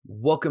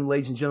Welcome,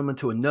 ladies and gentlemen,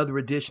 to another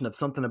edition of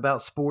Something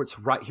About Sports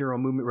right here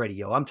on Movement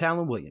Radio. I'm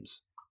Talon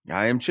Williams.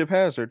 I am Chip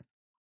Hazard.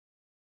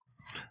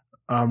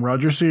 I'm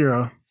Roger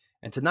Sierra.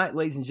 And tonight,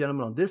 ladies and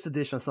gentlemen, on this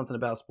edition of Something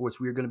About Sports,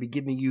 we are going to be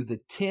giving you the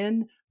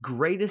 10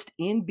 greatest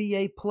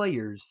NBA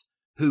players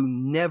who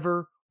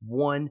never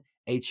won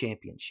a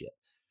championship.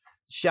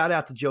 Shout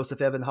out to Joseph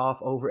Evanhoff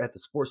over at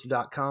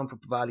thesportster.com for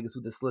providing us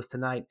with this list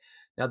tonight.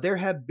 Now, there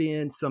have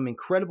been some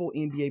incredible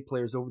NBA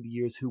players over the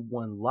years who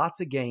won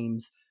lots of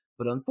games,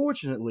 but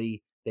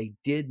unfortunately, they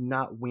did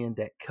not win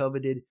that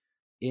coveted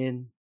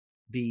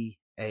NBA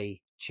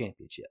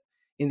championship.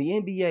 In the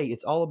NBA,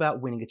 it's all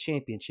about winning a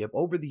championship.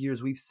 Over the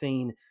years, we've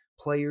seen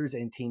players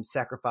and teams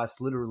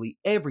sacrifice literally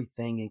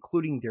everything,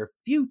 including their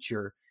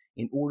future,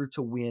 in order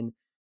to win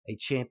a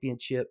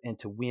championship and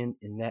to win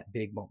in that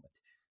big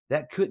moment.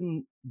 That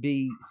couldn't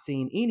be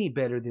seen any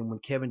better than when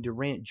Kevin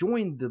Durant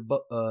joined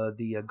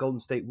the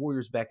Golden State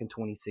Warriors back in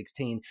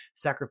 2016,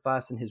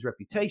 sacrificing his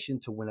reputation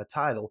to win a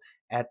title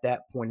at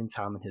that point in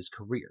time in his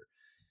career.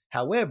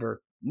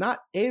 However, not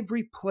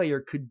every player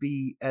could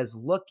be as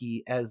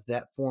lucky as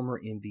that former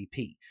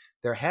MVP.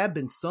 There have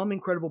been some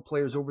incredible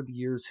players over the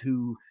years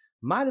who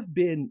might have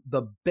been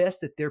the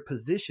best at their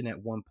position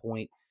at one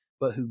point,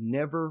 but who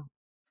never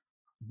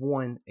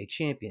won a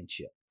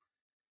championship.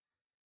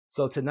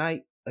 So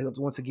tonight,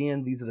 once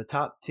again, these are the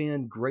top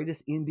 10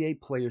 greatest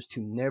NBA players to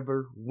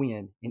never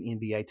win an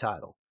NBA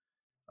title.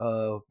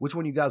 Which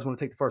one of you guys want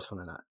to take the first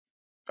one tonight?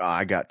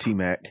 I got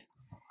T-Mac.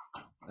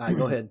 All right,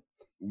 go ahead.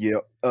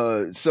 Yeah.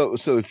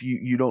 So if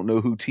you don't know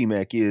who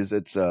T-Mac is,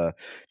 it's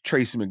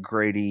Tracy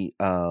McGrady.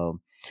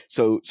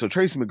 So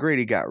Tracy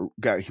McGrady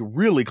got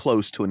really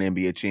close to an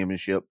NBA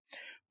championship,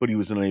 but he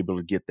was unable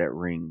to get that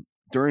ring.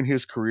 During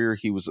his career,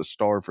 he was a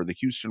star for the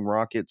Houston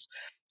Rockets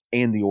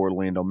and the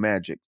Orlando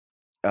Magic.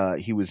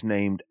 He was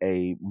named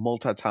a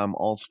multi-time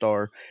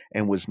All-Star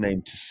and was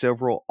named to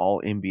several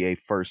All-NBA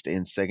first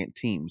and second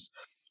teams.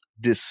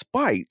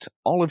 Despite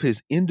all of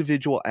his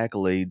individual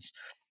accolades,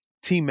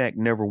 T-Mac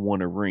never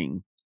won a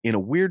ring. In a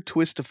weird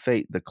twist of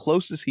fate, the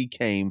closest he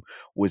came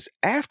was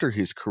after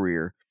his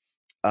career.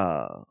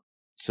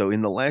 So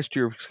in the last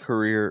year of his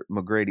career,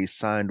 McGrady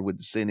signed with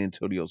the San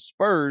Antonio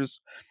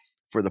Spurs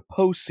for the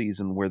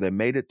postseason, where they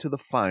made it to the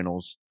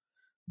finals,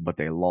 but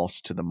they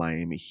lost to the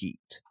Miami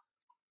Heat.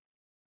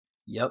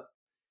 Yep.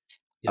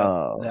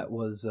 That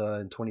was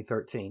in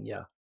 2013.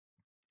 Yeah.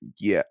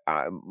 Yeah.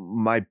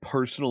 My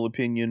personal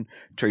opinion,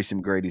 Tracy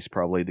McGrady is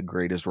probably the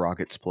greatest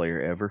Rockets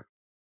player ever.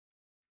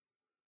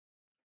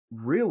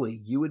 Really?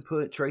 You would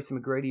put Tracy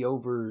McGrady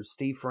over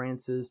Steve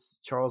Francis,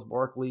 Charles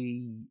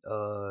Barkley?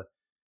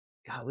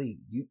 Golly,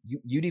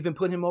 you'd even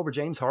put him over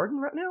James Harden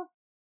right now?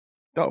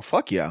 Oh,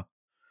 fuck yeah.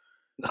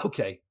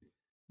 Okay.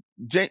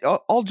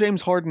 All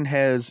James Harden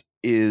has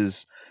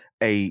is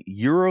a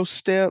Euro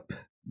step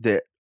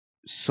that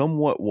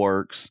somewhat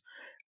works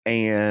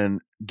and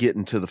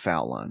getting to the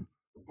foul line.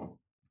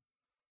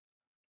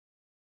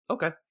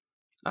 Okay.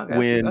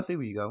 I see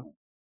where you go.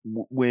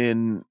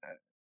 When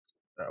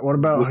what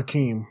about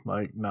Hakeem?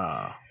 Like,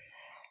 nah.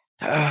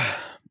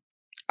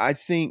 I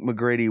think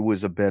McGrady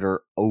was a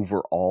better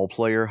overall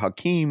player.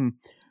 Hakeem,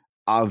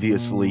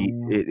 obviously,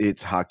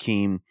 it's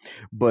Hakeem,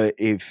 but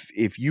if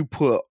you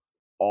put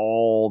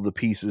all the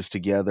pieces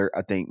together,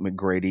 I think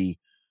McGrady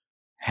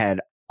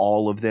had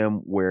all of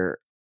them, where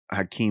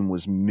Hakeem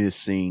was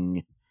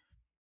missing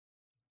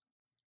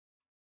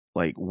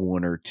like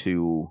one or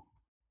two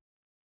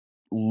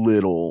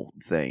little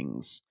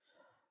things.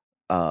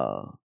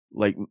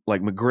 Like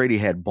McGrady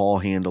had ball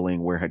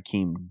handling where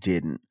Hakeem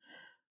didn't.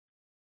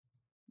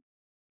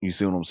 You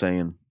see what I'm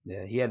saying?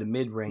 Yeah, he had a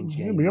mid-range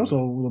game. But he was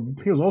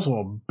also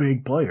a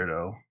big player,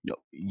 though.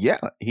 Yeah,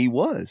 he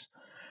was.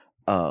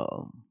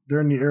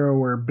 During the era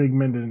where big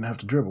men didn't have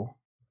to dribble.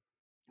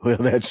 Well,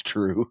 that's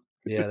true.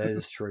 Yeah, that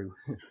is true.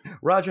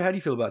 Roger, how do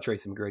you feel about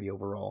Tracy McGrady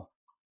overall?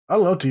 I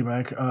love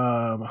T-Mac.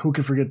 Who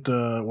can forget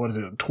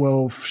the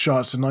 12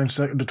 shots in 9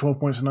 seconds, the 12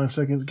 points in 9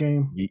 seconds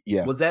game?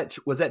 Yeah. Was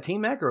that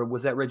T-Mac or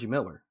was that Reggie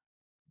Miller?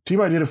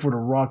 T-Mac did it for the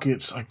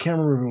Rockets. I can't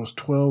remember if it was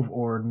 12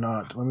 or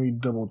not. Let me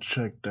double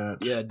check that.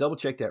 Yeah, double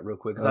check that real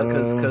quick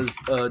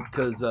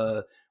because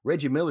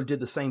Reggie Miller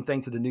did the same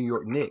thing to the New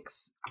York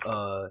Knicks.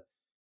 I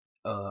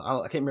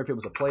can't remember if it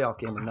was a playoff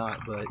game or not,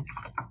 but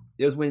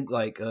it was when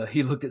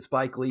he looked at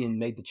Spike Lee and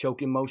made the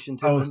choking motion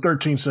to him. It was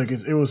 13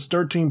 seconds. It was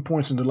 13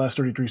 points in the last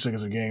 33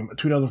 seconds of the game.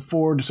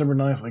 2004, December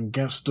 9th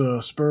against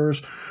the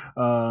Spurs.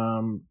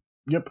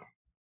 Yep.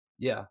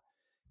 Yeah.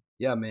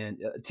 Yeah, man.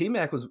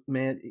 T-Mac was,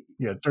 man.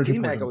 Yeah, 13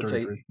 T-Mac, points I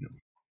would say.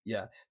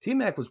 Yeah.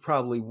 T-Mac was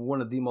probably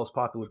one of the most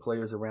popular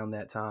players around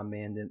that time,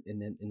 man. In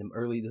them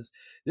early,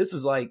 this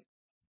was like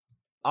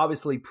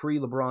obviously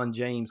pre-LeBron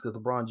James, because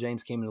LeBron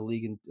James came in the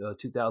league in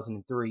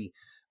 2003.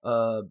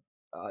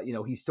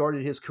 He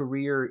started his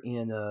career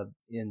in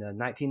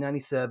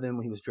 1997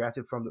 when he was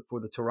drafted for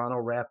the Toronto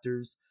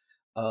Raptors.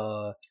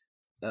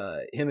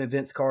 Him and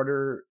Vince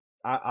Carter.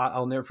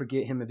 I'll never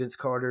forget him and Vince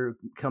Carter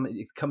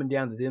coming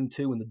down to them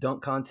two in the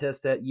dunk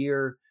contest that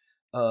year.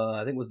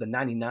 I think it was the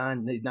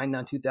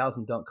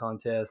 99-2000 dunk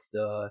contest.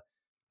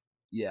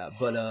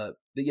 But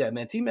yeah,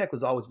 man, T-Mac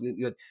was always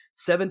good.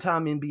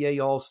 7-time NBA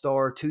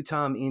All-Star,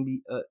 2-time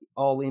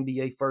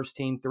All-NBA first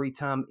team,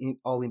 3-time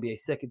All-NBA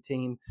second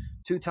team,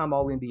 2-time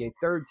All-NBA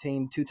third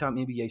team, 2-time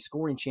NBA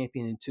scoring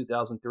champion in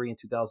 2003 and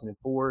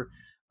 2004,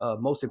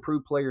 most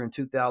improved player in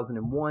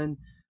 2001.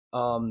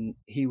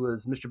 He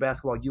was Mr.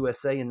 Basketball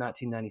USA in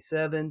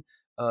 1997.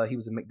 He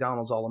was a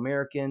McDonald's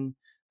All-American.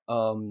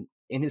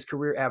 In his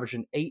career,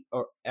 averaging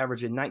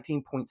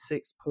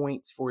 19.6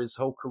 points for his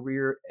whole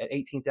career at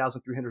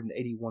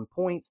 18,381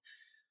 points,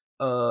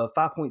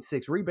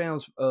 5.6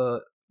 rebounds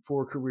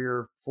for a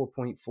career,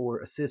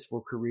 4.4 assists for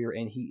a career,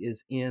 and he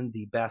is in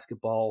the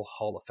Basketball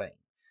Hall of Fame.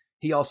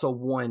 He also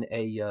won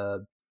a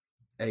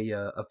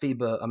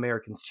FIBA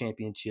Americans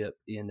Championship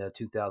in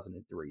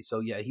 2003.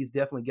 So yeah, he's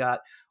definitely got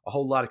a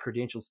whole lot of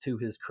credentials to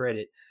his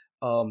credit.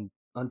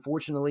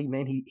 Unfortunately,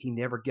 man, he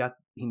never got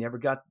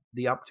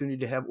the opportunity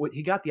to have.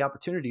 He got the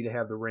opportunity to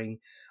have the ring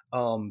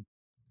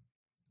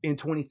in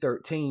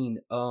 2013,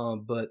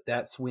 but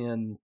that's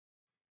when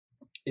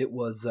it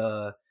was.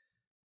 That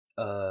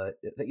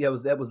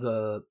was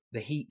the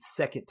Heat's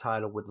second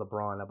title with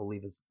LeBron, I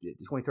believe, is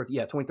 2013.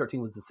 Yeah,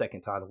 2013 was the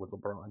second title with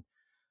LeBron.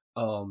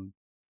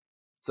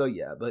 So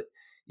yeah, but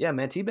yeah,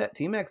 man,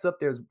 T-Mac's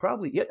up there is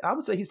probably. Yeah, I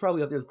would say he's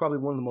probably up there. Is probably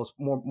one of the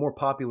more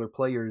popular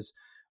players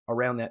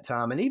around that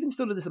time, and even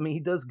still to this, I mean, he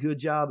does good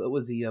job.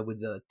 Was he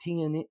with the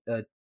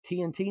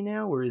TNT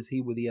now, or is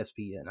he with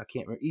ESPN? I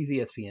can't remember. He's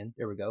ESPN.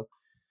 There we go.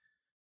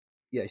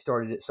 Yeah, he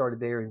started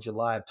there in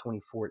July of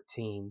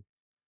 2014.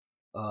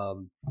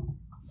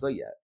 So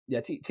yeah,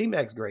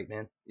 T-Mac's great,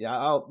 man.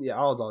 I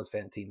was always a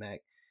fan of T-Mac.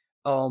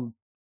 And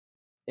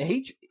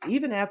he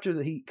even after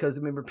because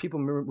remember people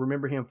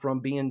remember him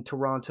from being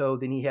Toronto.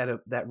 Then he had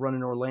that run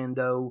in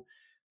Orlando.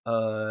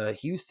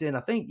 Houston,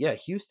 I think,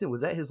 Houston,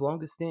 was that his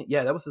longest stint?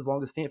 Yeah, that was his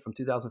longest stint from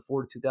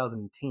 2004 to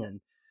 2010.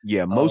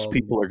 Yeah, most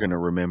people are going to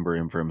remember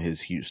him from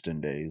his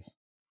Houston days.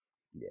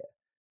 Yeah.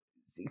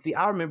 See,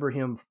 I remember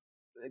him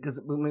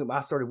because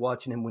I started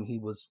watching him when he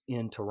was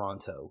in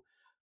Toronto.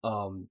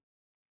 And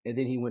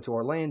then he went to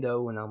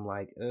Orlando, and I'm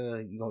like,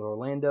 you going to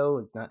Orlando?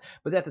 It's not.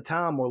 But at the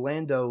time,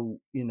 Orlando,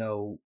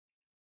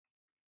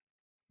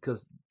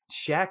 because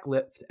Shaq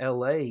left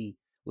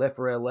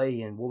for LA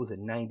in, what was it,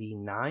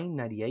 99,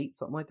 98,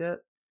 something like that.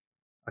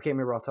 I can't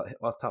remember off the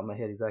top of my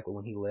head exactly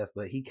when he left,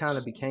 but he kind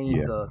of became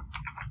the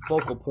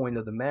focal point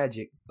of the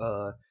Magic,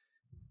 and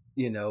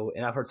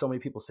I've heard so many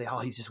people say, oh,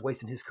 he's just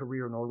wasting his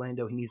career in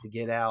Orlando. He needs to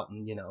get out.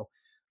 And,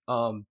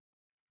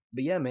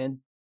 but yeah, man,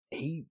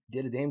 he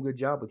did a damn good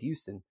job with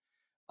Houston.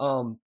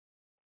 But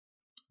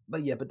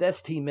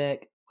that's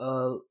T-Mac.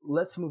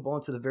 Let's move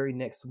on to the very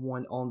next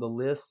one on the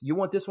list. You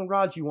want this one,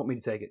 Raj? You want me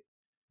to take it?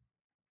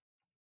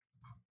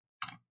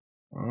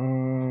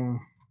 No,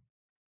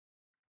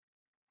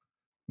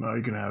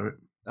 you can have it.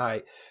 All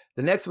right.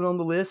 The next one on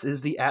the list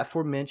is the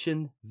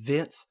aforementioned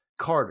Vince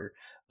Carter.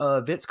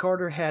 Vince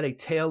Carter had a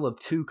tale of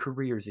two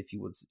careers, if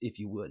you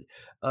would.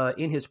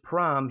 In his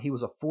prime, he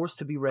was a force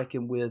to be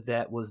reckoned with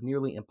that was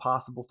nearly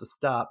impossible to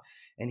stop,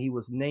 and he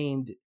was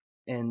named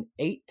an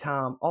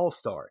 8-time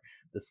All-Star.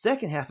 The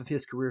second half of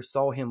his career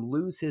saw him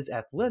lose his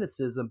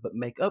athleticism, but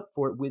make up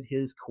for it with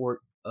his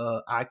court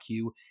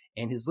IQ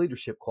and his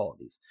leadership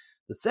qualities.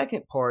 The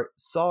second part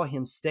saw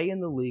him stay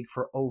in the league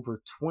for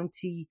over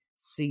 20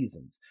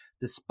 seasons.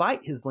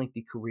 Despite his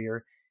lengthy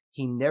career,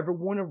 he never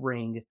won a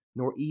ring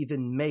nor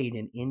even made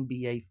an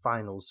NBA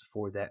Finals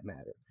for that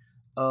matter.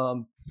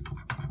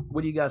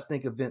 What do you guys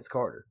think of Vince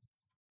Carter?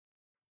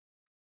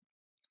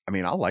 I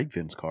mean, I like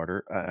Vince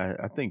Carter.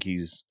 I think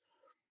he's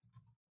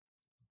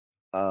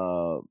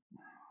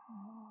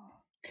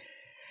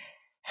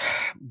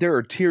there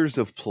are tiers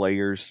of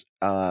players,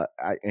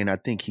 and I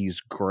think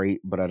he's great,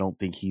 but I don't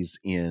think he's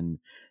in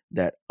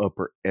that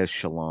upper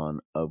echelon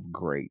of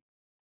great.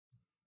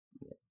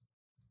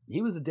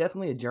 He was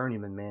definitely a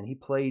journeyman, man. He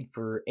played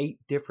for 8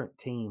 different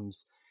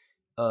teams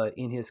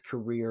in his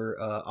career,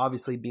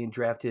 obviously being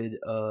drafted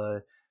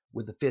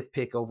with the 5th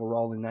pick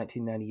overall in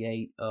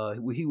 1998,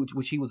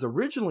 which he was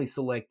originally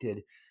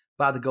selected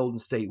by the Golden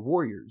State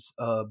Warriors,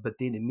 but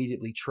then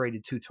immediately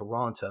traded to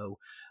Toronto.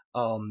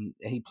 And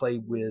he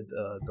played with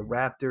the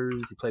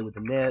Raptors, he played with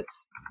the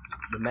Nets,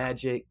 the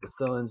Magic, the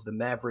Suns, the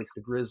Mavericks,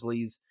 the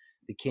Grizzlies,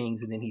 the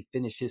Kings, and then he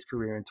finished his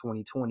career in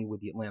 2020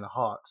 with the Atlanta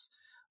Hawks.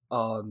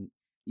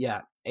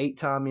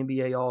 8-time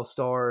NBA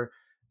All-Star,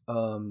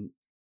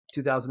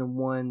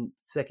 2001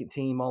 second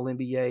team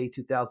All-NBA,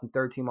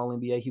 2013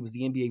 All-NBA. He was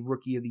the NBA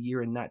Rookie of the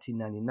Year in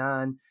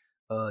 1999,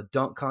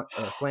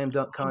 slam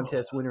dunk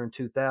contest winner in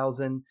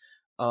 2000.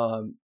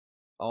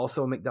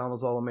 Also a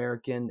McDonald's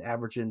All-American,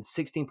 averaging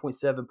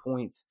 16.7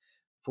 points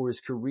for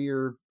his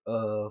career,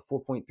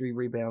 4.3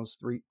 rebounds,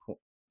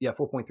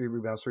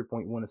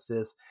 3.1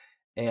 assists,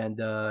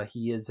 and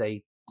he is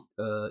a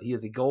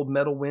gold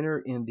medal winner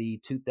in the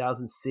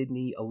 2000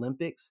 Sydney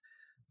Olympics.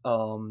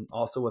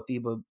 Also a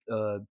FIBA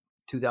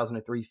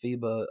 2003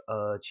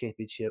 FIBA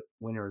championship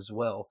winner as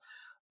well.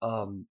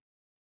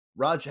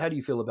 Raj, how do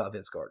you feel about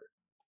Vince Carter?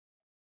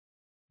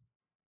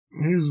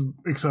 He's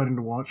exciting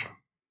to watch.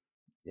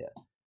 Yeah.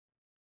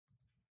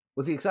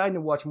 Was he exciting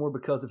to watch more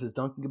because of his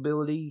dunking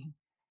ability?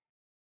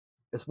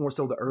 It's more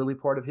so the early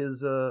part of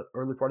his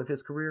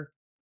career.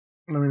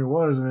 I mean, it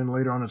was, and then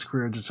later on in his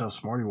career, just how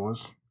smart he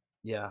was.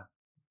 Yeah,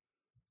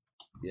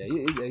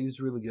 he was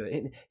really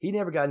good. He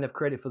never got enough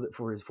credit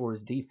for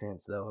his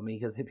defense, though. I mean,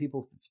 because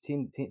people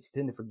tend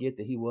to forget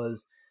that he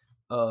was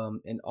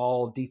an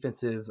all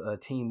defensive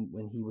team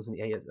when he was in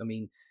the AS. I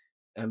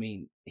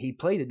mean, he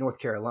played at North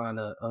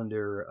Carolina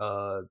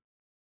under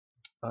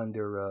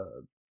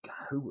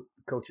who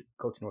coach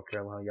North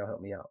Carolina. Y'all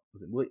help me out.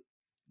 Was it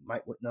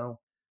Mike? No,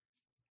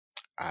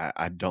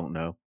 I don't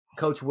know.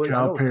 Coach Williams.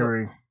 Kyle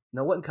Perry.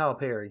 No, it wasn't Kyle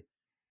Perry.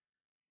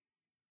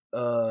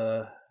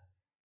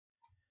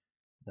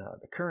 No,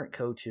 the current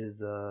coach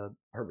is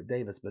Herbert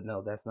Davis, but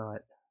no, that's not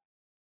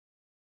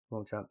what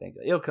I'm trying to think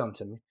of. It'll come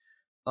to me.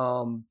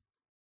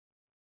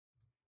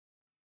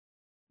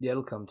 Yeah,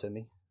 it'll come to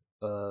me.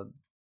 It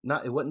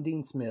wasn't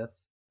Dean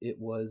Smith. It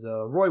was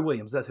Roy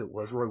Williams. That's who it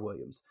was. Roy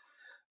Williams.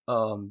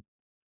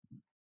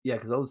 Yeah,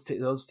 because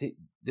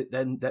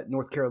that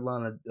North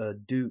Carolina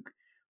Duke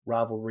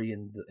rivalry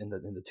in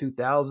the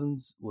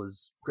 2000s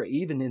was great.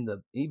 Even in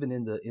the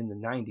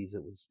 90s,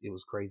 it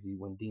was crazy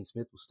when Dean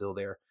Smith was still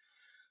there.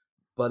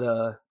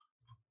 But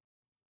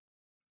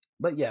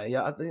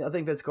yeah, I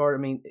think Vince Carter. I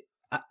mean,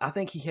 I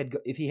think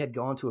if he had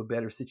gone to a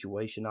better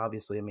situation,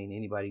 obviously, I mean,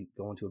 anybody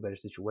going to a better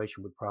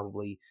situation would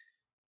probably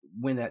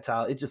win that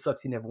title. It just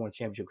sucks he never won a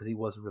championship because he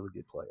was a really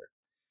good player.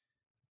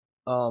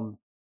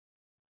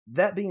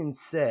 That being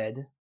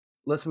said,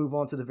 let's move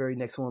on to the very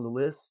next one on the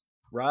list.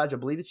 Raj, I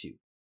believe it's you.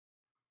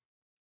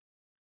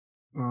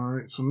 All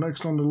right, so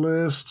next on the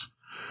list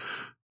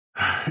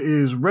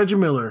is Reggie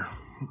Miller.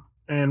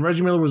 And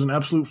Reggie Miller was an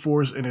absolute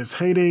force in his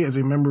heyday as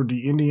a member of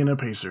the Indiana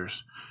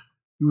Pacers.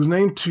 He was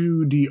named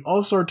to the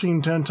All-Star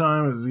team 10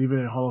 times, as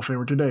even a Hall of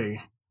Famer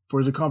today, for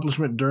his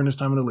accomplishment during his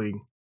time in the league.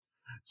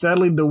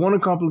 Sadly, the one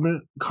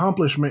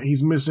accomplishment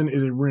he's missing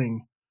is a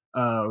ring.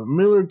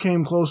 Miller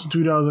came close in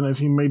 2000 as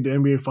he made the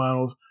NBA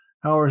Finals.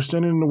 However,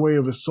 standing in the way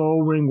of his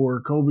sole ring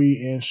were Kobe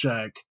and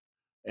Shaq.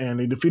 And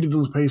they defeated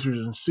those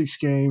Pacers in 6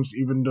 games,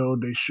 even though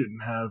they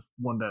shouldn't have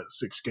won that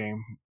 6th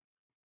game.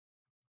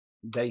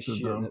 They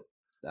shouldn't.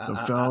 The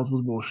fouls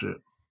was bullshit.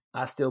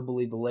 I still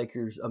believe the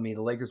Lakers. I mean,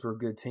 the Lakers were a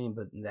good team,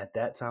 but at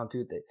that time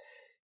too, they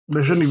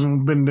shouldn't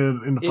even been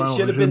in the finals. It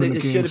should have been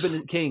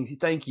the Kings.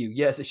 Thank you.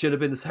 Yes, it should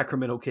have been the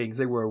Sacramento Kings.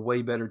 They were a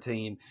way better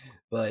team,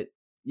 but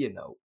you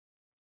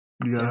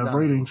gotta have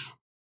ratings.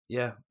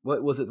 Yeah.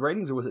 What was it?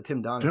 Ratings or was it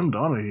Tim Donaghy? Tim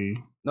Donaghy.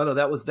 No,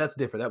 that's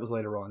different. That was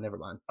later on. Never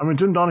mind. I mean,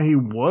 Tim Donaghy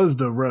was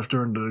the ref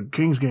during the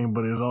Kings game,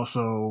 but it's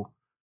also,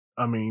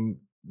 I mean,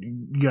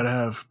 you got to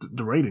have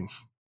the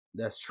ratings.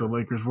 That's true. The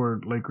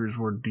Lakers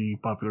were the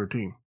popular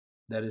team.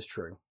 That is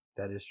true.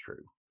 But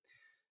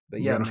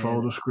you got to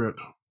follow the script.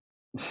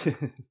 I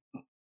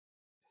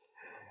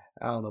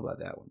don't know about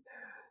that one.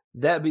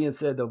 That being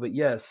said, though, but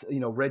yes,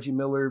 Reggie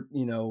Miller,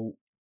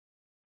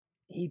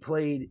 he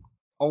played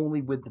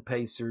only with the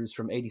Pacers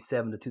from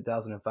 87 to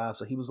 2005,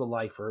 so he was a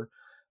lifer.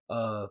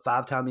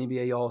 5-time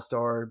NBA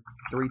All-Star,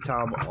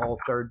 3-time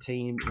All-Third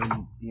Team,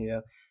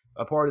 and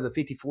a part of the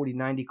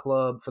 50-40-90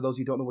 club. For those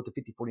who don't know what the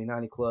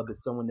 50-40-90 club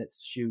is, someone that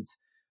shoots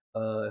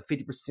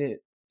 50%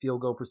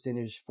 field goal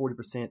percentage,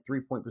 40%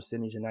 3-point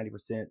percentage, and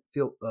 90%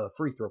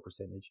 free throw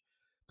percentage.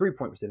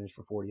 3-point percentage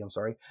for 40. I'm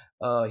sorry.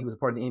 He was a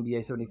part of the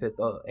NBA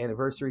 75th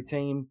anniversary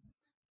team.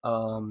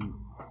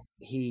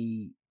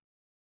 He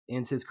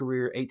ends his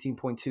career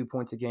 18.2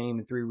 points a game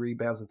and 3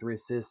 rebounds and 3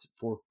 assists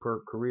per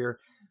career.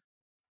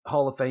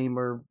 Hall of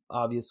Famer,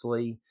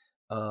 obviously.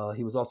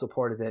 He was also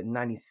part of that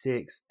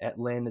 96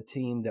 Atlanta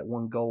team that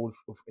won gold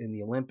in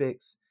the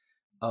Olympics.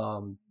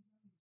 So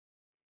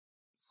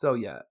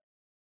yeah,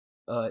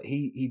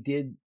 he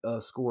did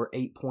score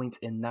 8 points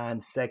in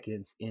 9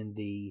 seconds in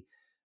the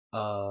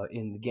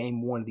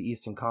game 1 of the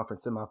Eastern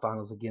Conference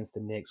semifinals against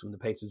the Knicks when the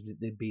Pacers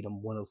did beat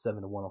them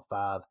 107 to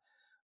 105.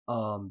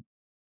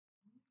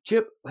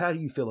 Chip, how do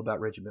you feel about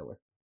Reggie Miller?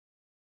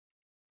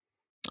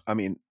 I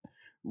mean,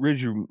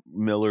 Reggie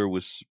Miller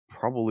was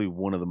probably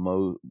one of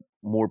the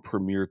more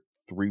premier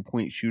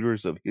 3-point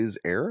shooters of his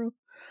era.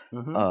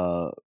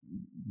 Mm-hmm.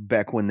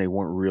 Back when they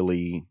weren't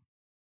really,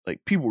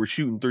 like, people were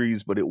shooting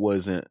threes, but it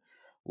wasn't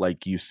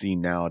like you see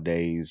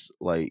nowadays.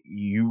 Like,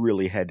 you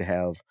really had to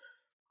have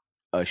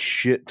a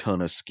shit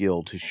ton of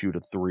skill to shoot a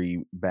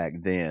 3 back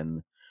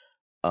then,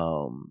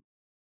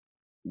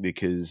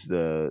 because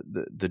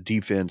the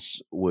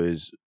defense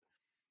was,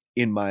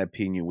 in my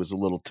opinion, was a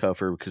little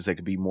tougher because they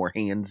could be more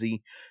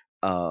handsy.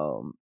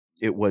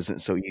 It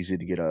wasn't so easy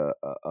to get a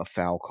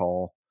foul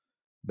call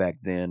back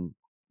then,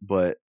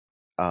 but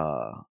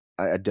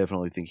I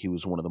definitely think he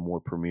was one of the more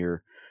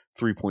premier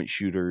 3-point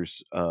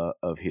shooters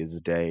of his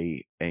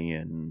day,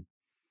 and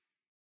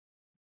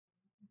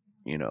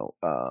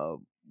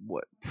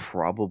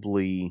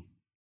probably,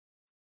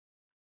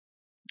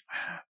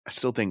 I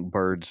still think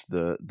Bird's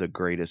the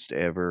greatest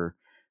ever,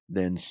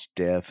 then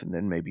Steph, and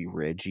then maybe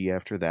Reggie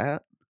after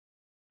that.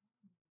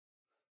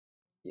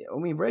 Yeah, I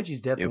mean,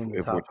 Reggie's definitely in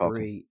the top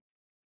 3.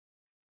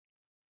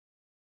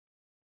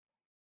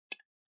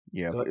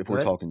 Yeah, if Go we're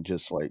ahead. talking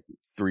just like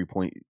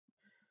 3-point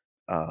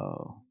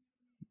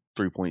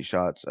 3-point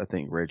shots, I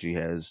think Reggie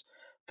has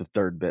the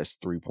third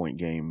best 3-point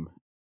game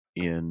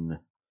in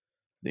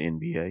the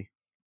NBA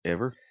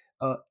ever.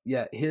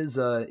 Yeah, his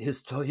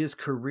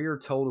career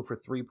total for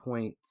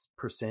 3-point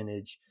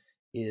percentage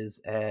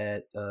is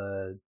at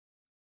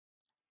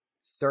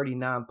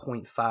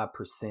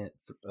 39.5%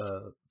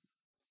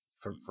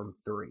 from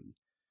three.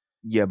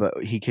 Yeah,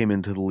 but he came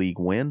into the league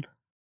when?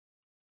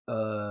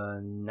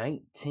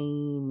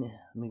 19.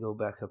 Let me go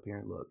back up here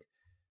and look.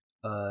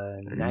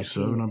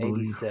 87, I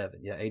believe. 1987.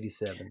 Yeah,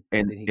 87.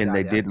 And then he and got they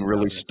out in didn't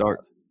really 2005.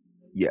 start.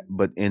 Yeah,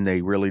 and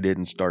they really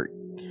didn't start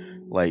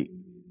like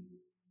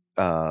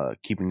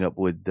keeping up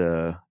with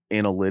the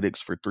analytics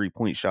for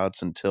 3-point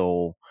shots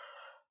until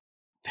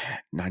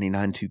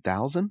 99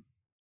 2000.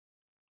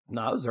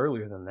 No, it was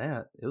earlier than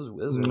that. It was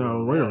earlier No,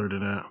 than way that. earlier than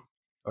that.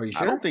 Are you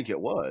sure? I don't think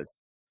it was.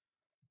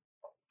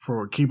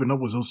 For keeping up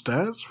with those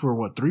stats? For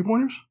what,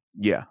 3-pointers?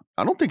 Yeah,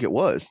 I don't think it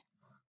was.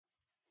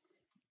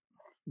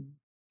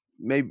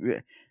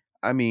 Maybe,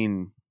 I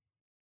mean,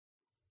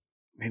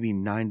 maybe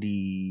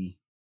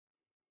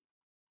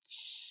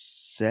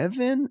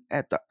 97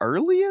 at the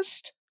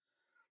earliest,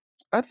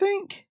 I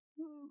think.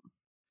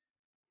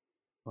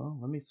 Well,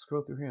 let me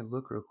scroll through here and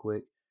look real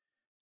quick.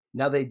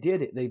 Now they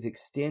did it. They've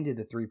extended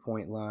the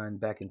 3-point line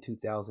back in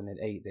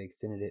 2008. They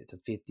extended it to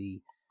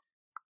 50.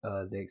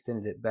 They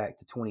extended it back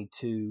to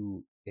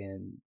 22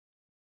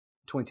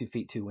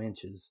 feet 2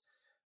 inches.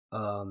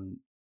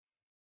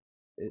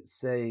 It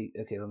say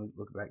okay. Let me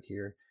look back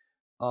here.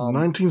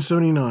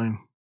 1979.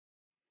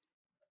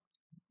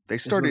 They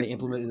is when started. they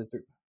implemented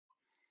the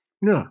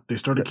Yeah, they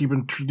started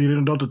keeping. They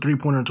didn't adopt the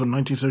 3-pointer until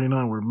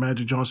 1979, where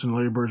Magic Johnson and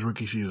Larry Bird's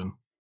rookie season.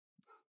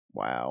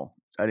 Wow,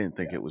 I didn't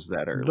think it was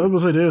that I early. was going to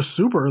say they're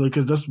super early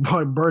because that's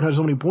why Bird had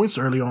so many points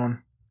early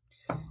on.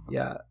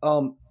 Yeah.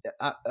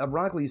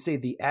 Ironically, you say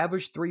the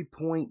average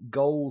 3-point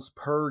goals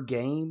per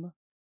game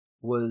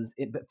was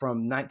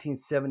from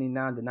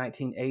 1979 to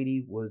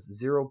 1980 was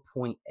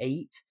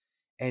 0.8,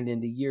 and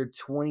in the year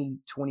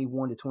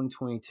 2021 to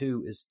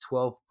 2022 is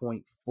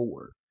 12.4.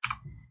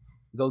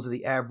 Those are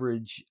the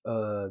average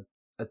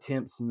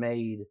attempts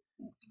made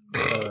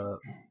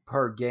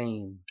per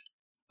game,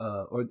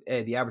 or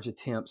the average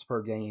attempts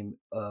per game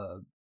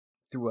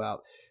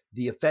throughout.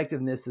 The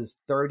effectiveness is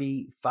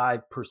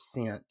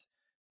 35%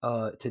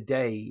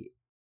 today,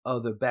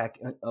 although back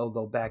in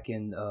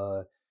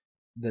the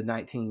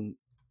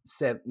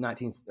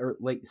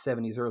late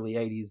 70s, early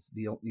 80s,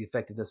 the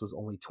effectiveness was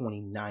only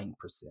 29%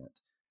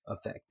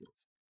 effective.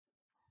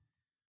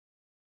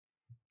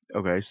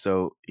 Okay,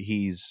 so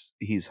he's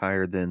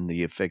higher than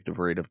the effective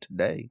rate of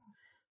today,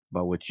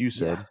 by what you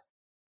said. Yeah.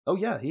 Oh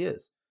yeah, he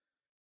is.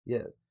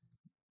 Yeah,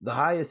 the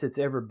highest it's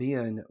ever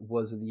been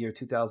was in the year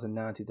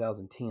 2009,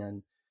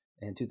 2010,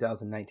 and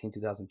 2019,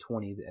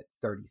 2020 at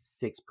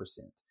 36%.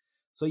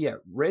 So yeah,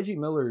 Reggie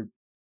Miller,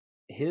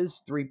 his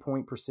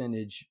 3-point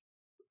percentage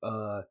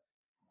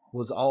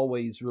was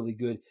always really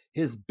good.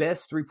 His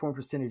best 3-point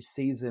percentage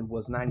season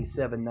was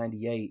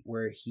 97-98,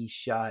 where he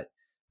shot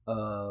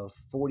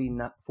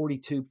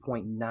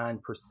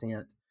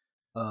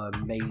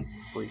 42.9% made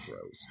free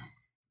throws.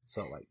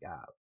 So like,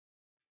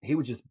 he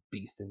was just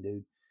beasting,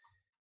 dude.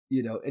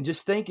 And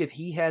just think if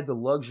he had the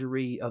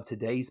luxury of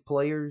today's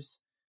players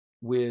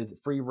with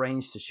free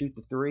range to shoot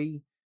the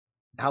three,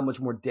 how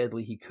much more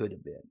deadly he could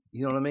have been.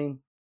 You know what I mean?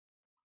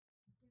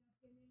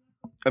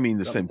 I mean,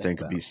 the same thing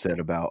could be said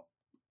about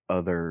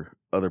other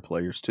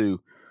players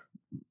too.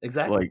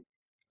 Exactly.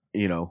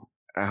 Like,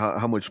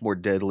 how much more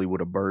deadly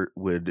would a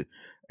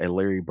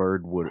Larry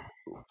Bird would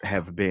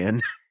have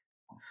been?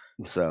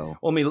 So,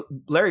 well, I mean,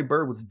 Larry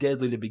Bird was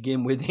deadly to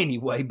begin with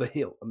anyway, but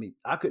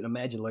I couldn't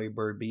imagine Larry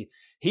Bird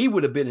he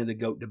would have been in the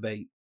GOAT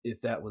debate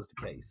if that was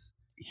the case.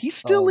 He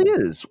still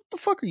is. What the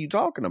fuck are you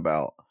talking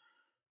about?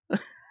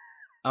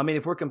 I mean,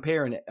 if we're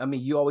comparing,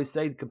 you always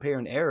say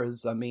comparing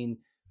eras. I mean,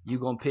 you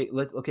going to pick,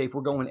 if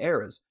we're going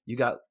eras, you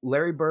got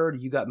Larry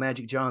Bird, you got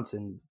Magic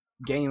Johnson.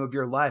 Game of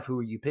your life, who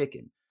are you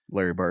picking?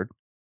 Larry Bird.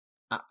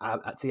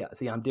 I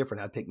see, I'm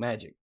different. I'd pick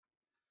Magic.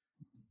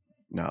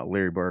 No,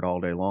 Larry Bird all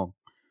day long.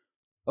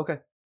 Okay.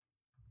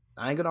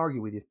 I ain't going to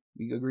argue with you.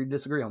 We agree to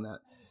disagree on that.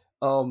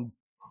 All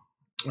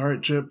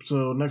right, Chip.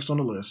 So next on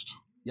the list.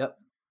 Yep.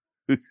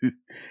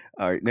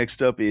 All right.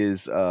 Next up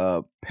is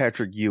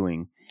Patrick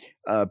Ewing.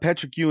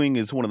 Patrick Ewing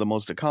is one of the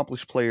most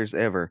accomplished players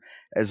ever.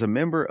 As a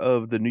member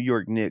of the New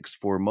York Knicks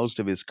for most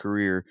of his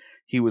career,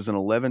 he was an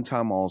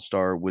 11-time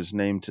All-Star, was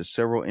named to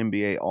several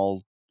NBA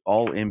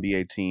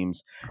All-NBA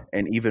teams,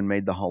 and even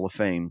made the Hall of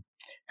Fame.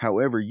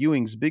 However,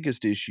 Ewing's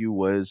biggest issue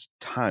was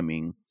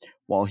timing.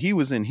 While he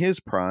was in his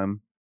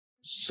prime,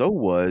 so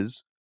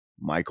was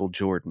Michael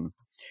Jordan.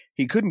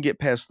 He couldn't get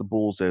past the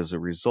Bulls as a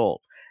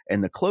result,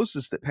 and the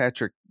closest that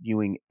Patrick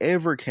Ewing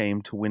ever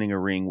came to winning a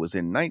ring was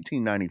in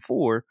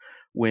 1994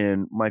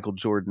 when Michael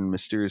Jordan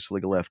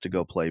mysteriously left to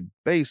go play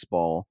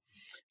baseball.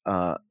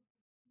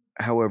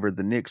 However,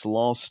 the Knicks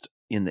lost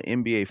in the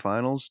NBA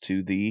Finals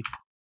to the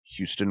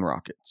Houston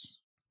Rockets.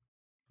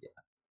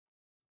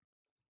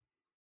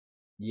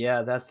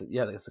 Yeah, that's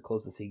the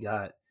closest he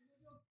got.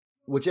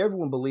 Which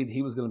everyone believed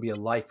he was going to be a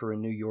lifer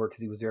in New York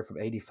because he was there from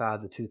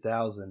 '85 to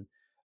 2000.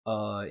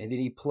 And then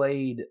he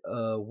played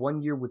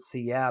 1 year with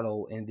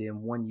Seattle and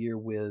then 1 year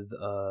with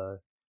the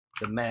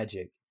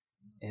Magic.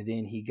 And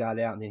then he got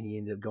out and then he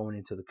ended up going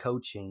into the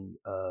coaching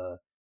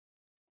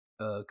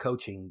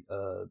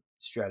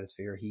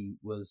stratosphere. He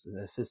was an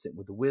assistant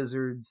with the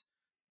Wizards,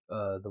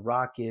 the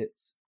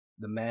Rockets,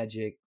 the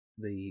Magic,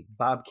 the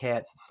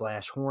Bobcats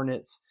 /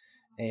 Hornets,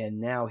 and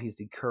now he's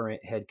the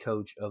current head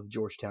coach of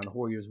Georgetown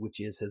Warriors, which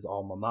is his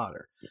alma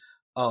mater.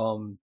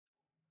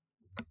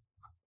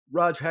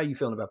 Roger, how you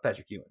feeling about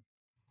Patrick Ewing?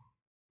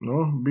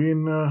 Well,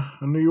 being a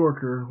New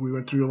Yorker, we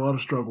went through a lot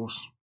of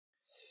struggles.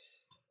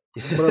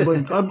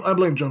 But I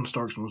blame John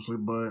Starks mostly.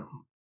 But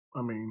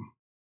I mean,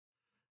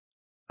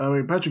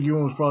 Patrick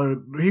Ewing was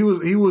probably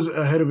he was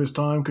ahead of his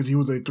time because he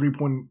was a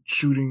 3-point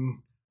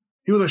shooting.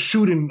 He was a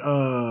shooting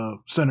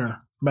center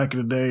back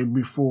in the day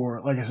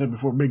before, like I said,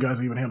 before big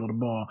guys even handled the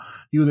ball.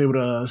 He was able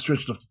to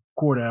stretch the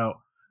court out.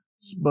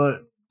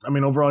 But I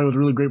mean, overall, he was a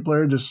really great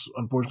player. Just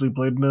unfortunately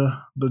played in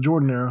the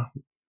Jordan era.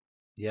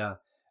 Yeah,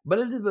 but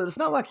it's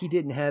not like he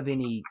didn't have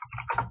any.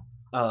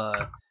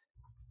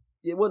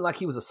 It wasn't like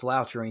he was a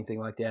slouch or anything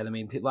like that. I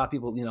mean, a lot of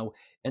people,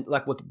 and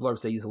like what the blurb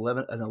say, he's an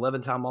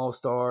 11-time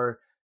All-Star,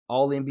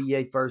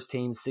 All-NBA first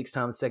team, 6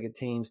 times second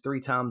teams, 3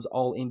 times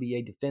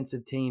All-NBA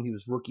defensive team. He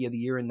was Rookie of the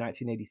Year in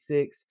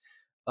 1986.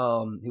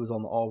 He was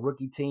on the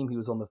All-Rookie team. He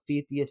was on the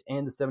 50th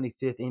and the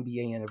 75th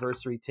NBA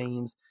anniversary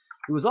teams.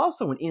 He was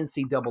also an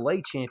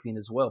NCAA champion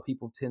as well.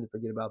 People tend to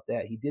forget about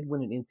that. He did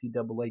win an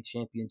NCAA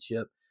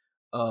championship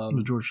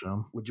with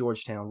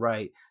Georgetown,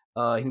 right?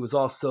 He was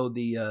also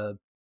the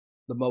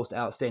most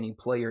outstanding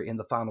player in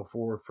the Final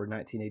Four for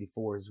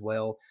 1984 as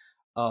well.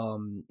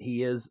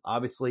 He is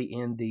obviously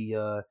in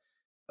the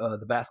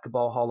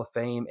Basketball Hall of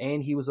Fame,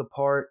 and he was a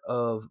part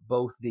of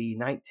both the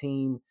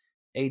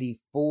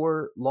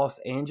 1984 Los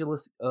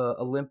Angeles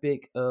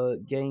Olympic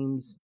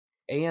Games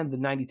and the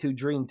 '92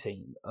 Dream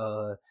Team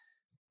of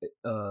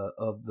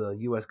the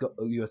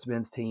U.S.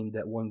 men's team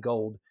that won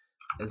gold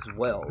as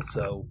well.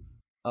 So,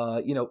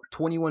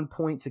 21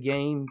 points a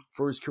game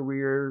for his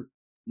career,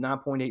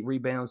 9.8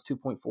 rebounds,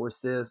 2.4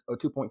 assists, or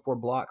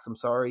 2.4 blocks. I'm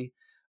sorry.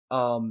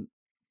 So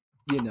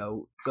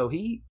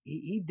he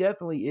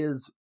definitely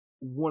is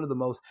one of the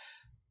most.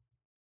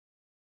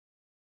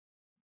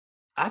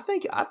 I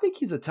think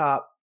he's a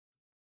top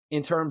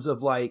in terms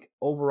of like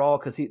overall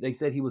because they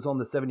said he was on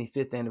the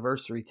 75th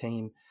anniversary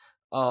team,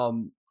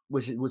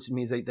 which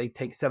means they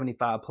take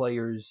 75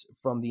 players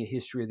from the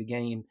history of the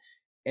game,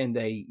 and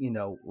they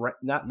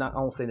not I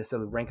won't say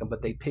necessarily rank them,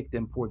 but they pick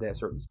them for that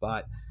certain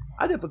spot.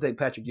 I definitely think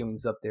Patrick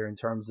Ewing's up there in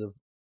terms of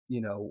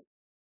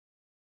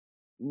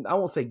I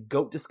won't say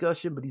GOAT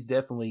discussion, but he's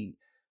definitely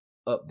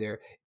up there.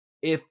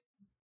 If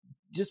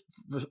just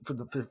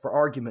for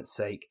argument's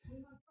sake,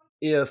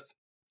 if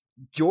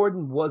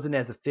Jordan wasn't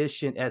as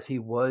efficient as he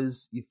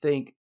was, you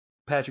think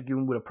Patrick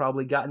Ewing would have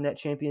probably gotten that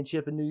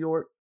championship in New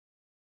York?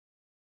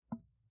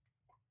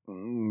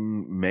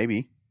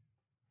 Maybe.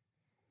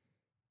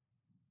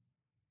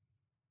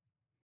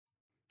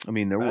 I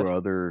mean, there were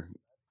other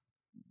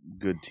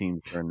good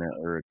teams during that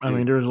era. I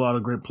mean, there's a lot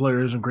of great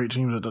players and great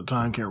teams at the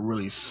time. Can't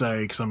really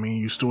say because, I mean,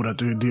 you still have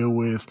to deal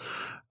with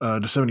the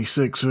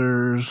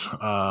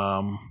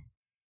 76ers.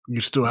 You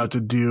still have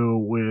to deal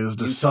with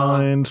the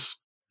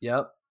Suns.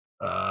 Yep.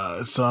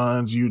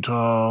 Suns,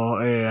 Utah,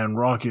 and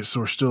Rockets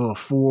were still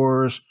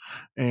fours.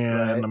 And,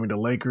 right. I mean, the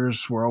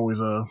Lakers were always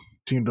a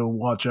team to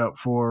watch out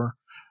for.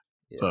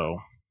 Yeah. So,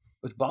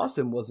 which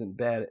Boston wasn't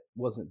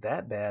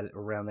that bad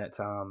around that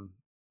time.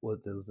 What,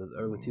 it was the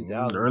early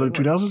 2000s? Early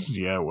 2000s?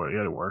 Yeah,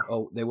 they were.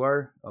 Oh, they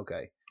were?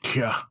 Okay.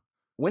 Yeah.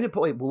 When did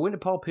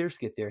Paul Pierce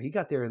get there? He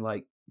got there in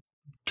like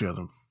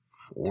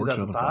 2004,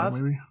 2005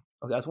 maybe?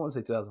 Okay, I just want to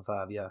say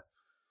 2005, yeah.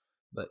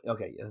 But,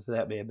 okay, so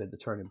that may have been the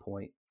turning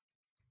point.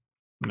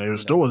 It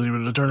still wasn't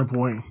even the turning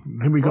point.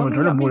 Him becoming a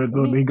turning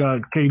point, he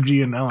got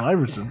KG and Allen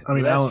Iverson. I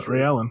mean,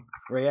 Ray Allen.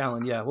 Ray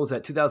Allen, yeah. What was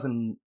that,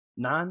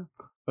 2009?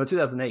 Or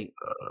 2008?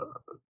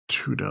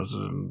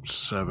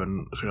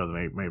 2007,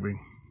 2008 maybe.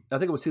 I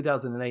think it was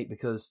 2008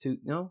 because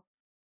 2007.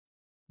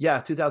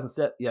 Yeah,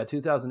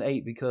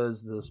 2008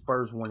 because the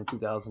Spurs won in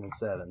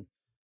 2007.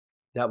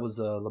 That was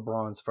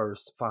LeBron's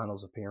first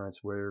finals appearance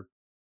where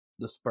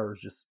the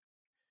Spurs just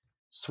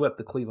swept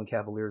the Cleveland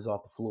Cavaliers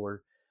off the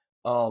floor.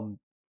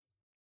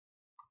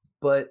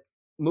 But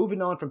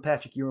moving on from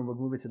Patrick Ewing, we're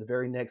moving to the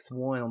very next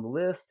one on the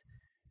list,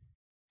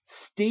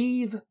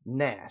 Steve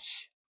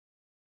Nash.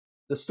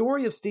 The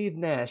story of Steve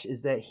Nash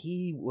is that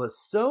he was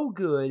so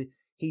good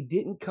he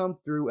didn't come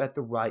through at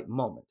the right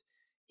moment.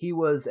 He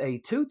was a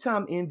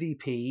 2-time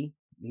MVP.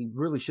 He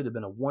really should have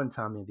been a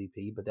 1-time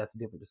MVP, but that's a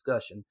different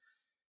discussion.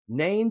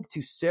 Named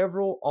to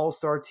several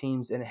All-Star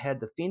teams and had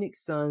the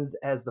Phoenix Suns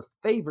as the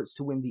favorites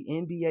to win the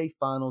NBA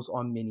Finals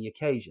on many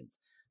occasions.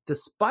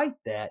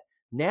 Despite that,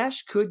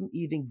 Nash couldn't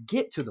even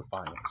get to the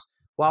finals.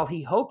 While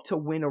he hoped to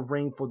win a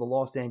ring for the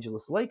Los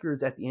Angeles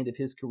Lakers at the end of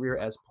his career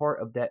as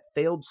part of that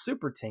failed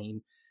super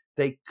team,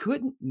 they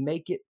couldn't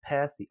make it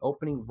past the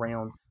opening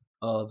round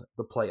of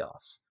the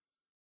playoffs.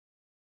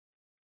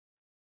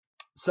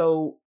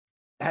 So,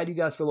 how do you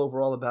guys feel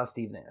overall about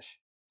Steve Nash?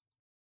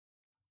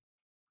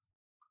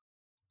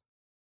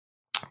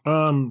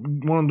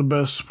 One of the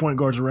best point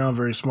guards around,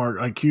 very smart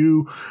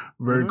IQ,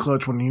 very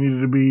clutch when he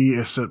needed to be,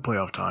 except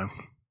playoff time.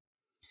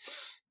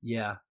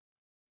 Yeah.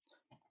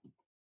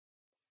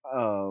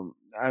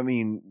 I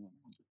mean,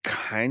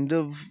 kind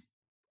of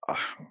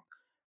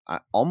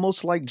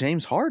almost like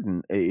James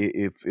Harden,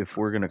 if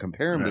we're gonna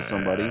compare him to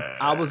somebody.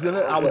 I was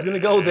gonna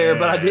go there,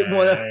 but I didn't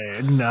want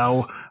to.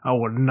 No, I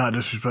would not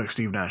disrespect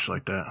Steve Nash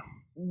like that.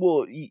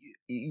 Well,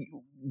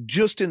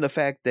 just in the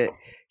fact that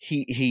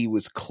he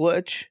was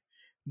clutch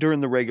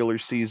during the regular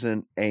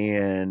season,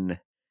 and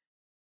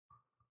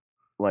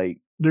like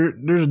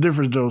there's a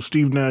difference though.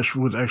 Steve Nash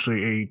was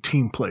actually a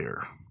team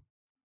player.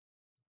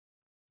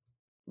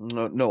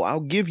 No,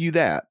 I'll give you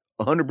that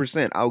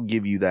 100%. I'll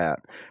give you that,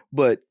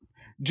 but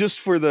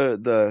just for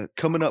the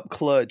coming up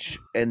clutch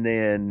and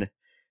then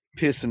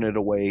pissing it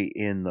away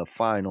in the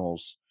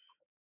finals.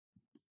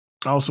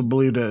 I also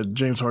believe that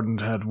James Harden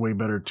had way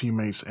better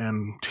teammates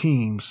and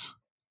teams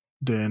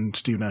than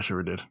Steve Nash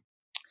ever did.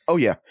 Oh,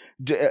 yeah.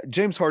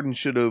 James Harden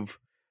should have,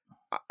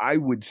 I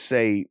would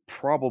say,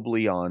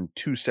 probably on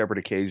two separate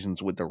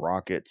occasions with the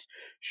Rockets,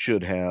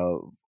 should have.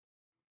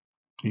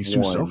 He's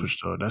too selfish,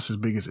 though. That's his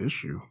biggest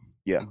issue.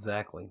 Yeah.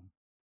 Exactly.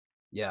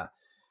 Yeah.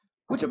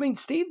 Which, I mean,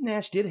 Steve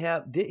Nash did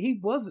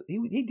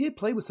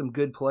play with some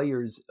good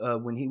players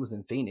when he was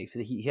in Phoenix.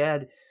 He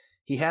had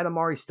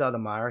Amari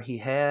Stoudemire. He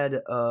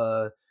had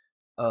God,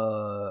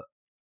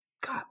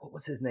 what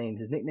was his name?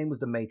 His nickname was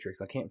the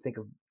Matrix. I can't think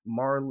of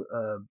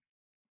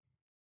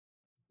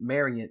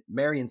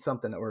Marion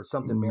something or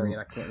something Marion.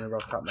 I can't remember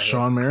off the top of my head.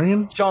 Sean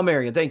Marion? Sean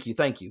Marion, thank you.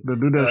 The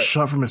dude that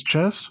shot from his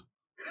chest?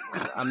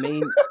 I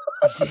mean,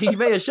 he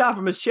may have shot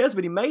from his chest,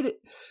 but he made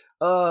it.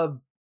 But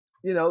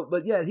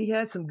yeah, he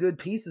had some good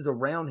pieces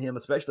around him,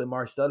 especially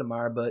Amari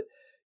Stoudemire.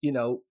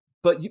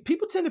 But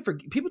people tend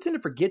to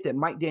forget that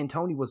Mike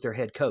D'Antoni was their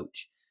head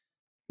coach.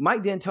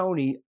 Mike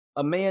D'Antoni,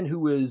 a man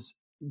who is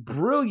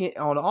brilliant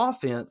on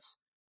offense,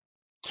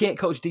 can't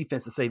coach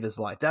defense to save his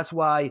life. That's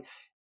why,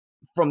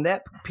 from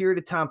that period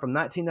of time, from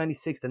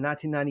 1996 to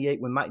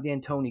 1998, when Mike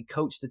D'Antoni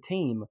coached the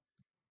team,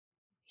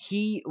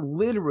 he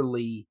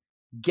literally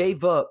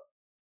gave up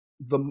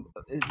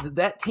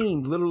that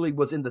team. Literally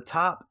was in the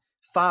top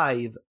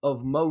 5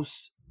 of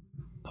most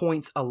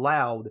points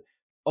allowed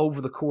over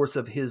the course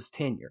of his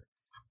tenure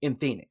in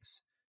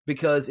Phoenix,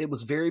 because it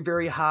was very,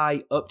 very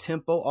high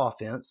up-tempo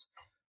offense,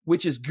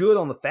 which is good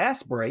on the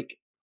fast break.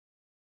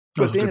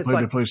 But then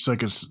they play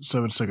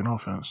 7-second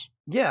offense.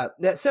 Yeah,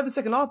 that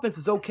 7-second offense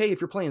is okay if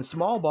you're playing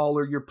small ball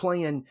or you're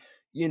playing,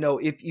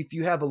 if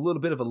you have a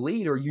little bit of a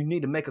lead or you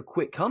need to make a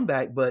quick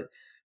comeback. But,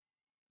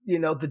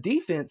 the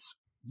defense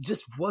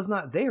just was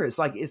not there. It's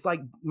like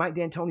Mike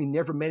D'Antoni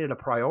never made it a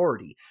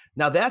priority.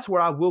 Now, that's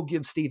where I will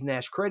give Steve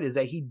Nash credit, is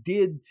that he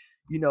did,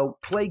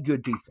 play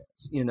good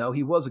defense.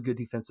 He was a good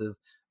defensive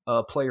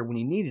player when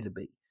he needed to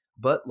be.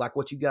 But like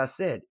what you guys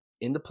said,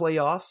 in the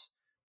playoffs,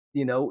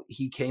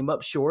 he came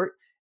up short.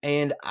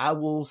 And I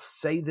will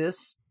say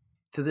this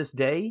to this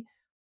day,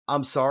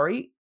 I'm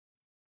sorry,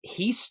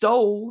 he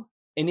stole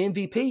an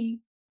MVP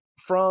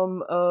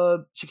from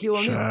Shaquille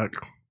O'Neal. Shaq.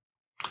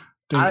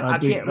 I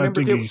can't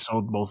remember. I think he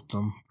sold both of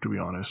them, to be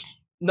honest.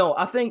 No,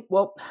 I think,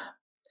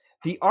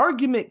 the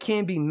argument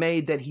can be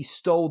made that he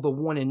stole the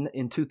one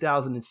in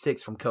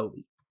 2006 from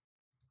Kobe.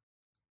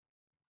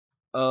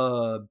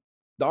 The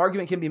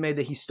argument can be made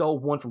that he stole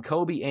one from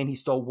Kobe and he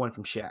stole one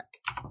from Shaq.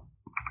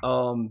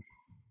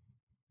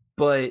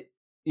 But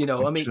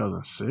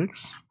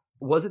 2006?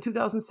 Was it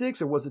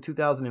 2006 or was it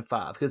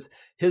 2005? Because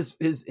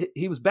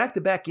he was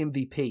back-to-back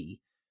MVP.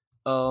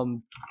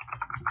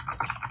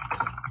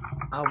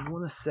 I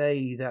want to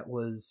say that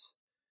was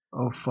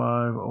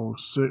 05,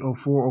 06,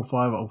 04,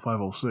 05,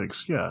 05,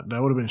 06. Yeah,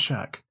 that would have been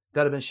Shaq.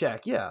 That'd have been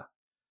Shaq, yeah.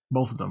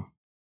 Both of them.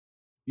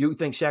 You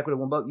think Shaq would have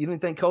won both? You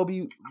didn't think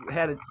Kobe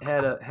had a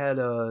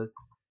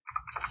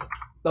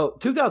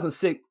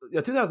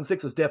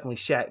 2006 was definitely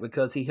Shaq,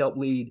 because he helped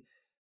lead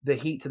the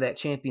Heat to that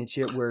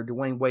championship where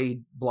Dwayne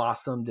Wade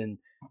blossomed. And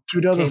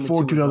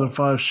 2004,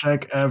 2005,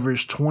 Shaq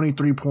averaged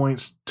 23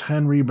 points,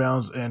 10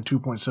 rebounds, and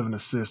 2.7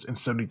 assists in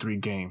 73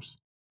 games.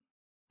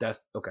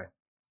 That's okay.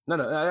 No,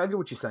 I get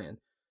what you're saying.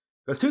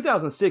 Because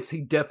 2006,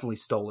 he definitely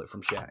stole it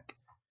from Shaq.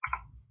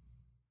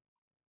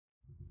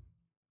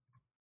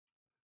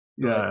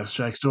 Yeah,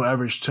 Shaq still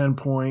averaged 20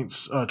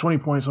 points,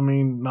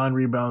 9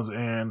 rebounds,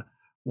 and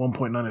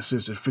 1.9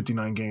 assists in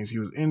 59 games. He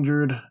was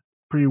injured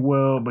pretty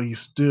well, but he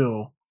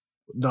still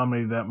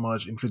dominated that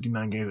much in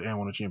 59 games and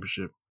won a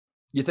championship.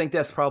 You think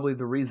that's probably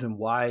the reason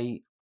why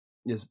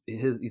you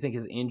think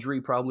his injury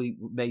probably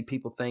made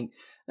people think,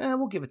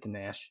 we'll give it to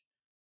Nash?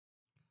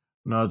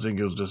 No, I think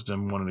it was just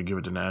them wanting to give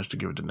it to Nash.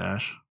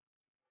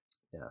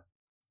 Yeah,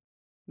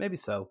 maybe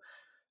so.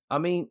 I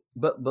mean,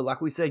 but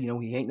like we said,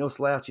 he ain't no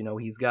slouch.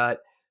 He's got,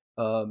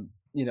 like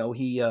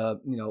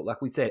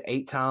we said,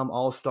 8-time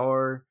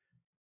All-Star.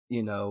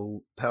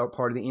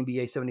 part of the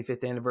NBA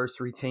 75th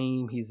anniversary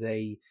team. He's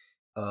he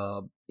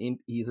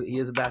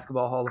is a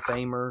basketball Hall of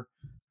Famer.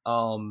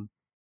 And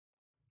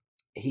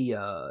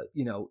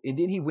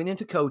then he went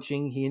into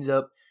coaching. He ended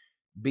up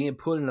being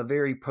put in a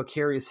very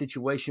precarious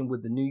situation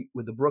with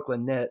the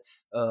Brooklyn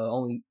Nets,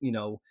 only,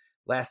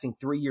 lasting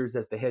 3 years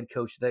as the head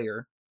coach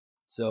there.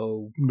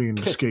 So being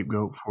the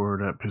scapegoat for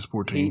that piss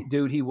poor team.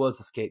 He was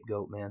a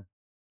scapegoat, man.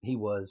 He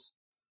was.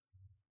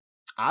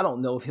 I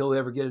don't know if he'll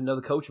ever get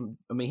another coaching.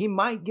 I mean, he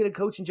might get a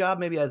coaching job,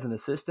 maybe as an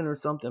assistant or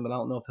something, but I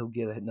don't know if he'll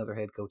get another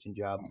head coaching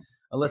job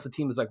unless the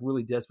team is like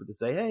really desperate to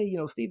say, hey,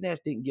 Steve Nash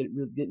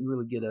didn't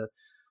really get a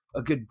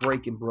good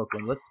break in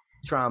Brooklyn. Let's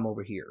try him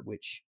over here,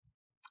 which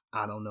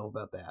I don't know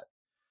about that.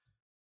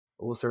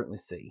 But we'll certainly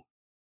see.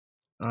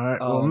 All right.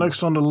 Well,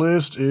 next on the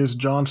list is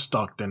John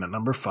Stockton at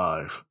number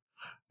 5.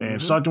 And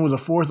Stockton was a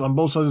fourth on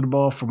both sides of the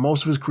ball for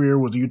most of his career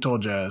with the Utah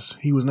Jazz.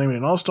 He was named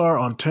an All-Star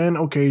on 10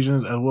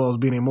 occasions, as well as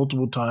being a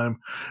multiple-time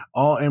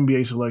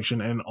All-NBA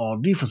selection and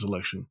All-Defense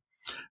selection.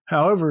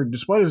 However,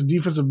 despite his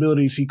defensive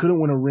abilities, he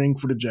couldn't win a ring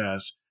for the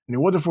Jazz. And it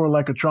wasn't for a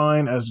lack of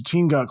trying, as the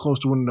team got close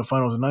to winning the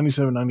finals in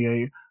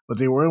 97-98, but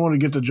they were able to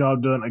get the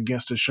job done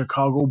against the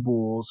Chicago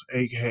Bulls,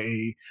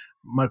 a.k.a.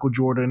 Michael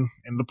Jordan,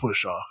 and the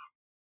push-off.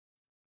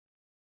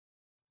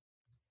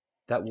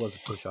 That was a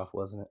push-off,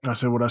 wasn't it? I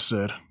said what I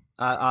said.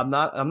 I'm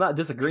not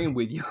disagreeing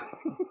with you.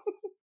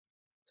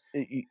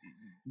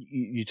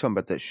 You talking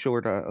about that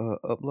short I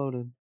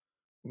uploaded?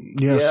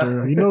 Yes,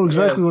 sir. You know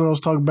exactly what I was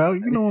talking about.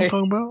 You know what I'm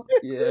talking about?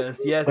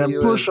 Yes. That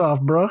push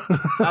off, bro.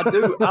 I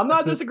do. I'm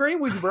not disagreeing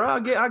with you, bro. I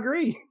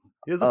agree.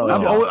 I've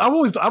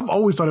always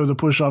thought it was a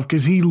push off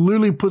because he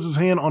literally puts his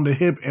hand on the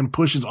hip and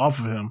pushes off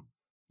of him.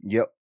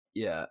 Yep.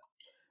 Yeah.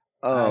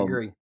 I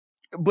agree.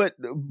 But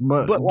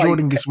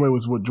Jordan gets away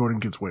with what Jordan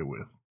gets away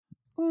with.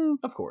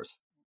 Of course.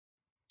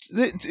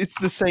 It's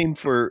the same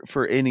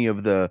for any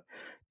of the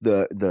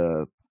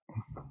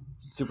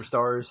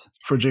superstars.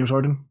 For James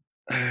Harden?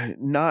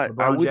 Not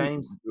LeBron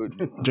James.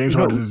 James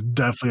Harden is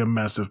definitely a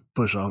massive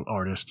push-off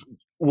artist.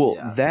 Well,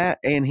 that,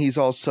 and he's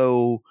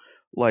also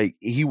like,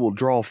 he will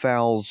draw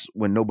fouls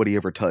when nobody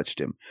ever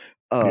touched him.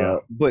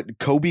 But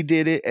Kobe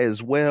did it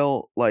as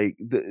well. Like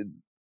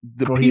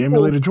he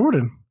emulated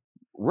Jordan,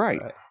 right?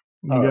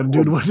 You got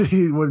to do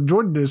what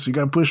Jordan did. So you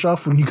got to push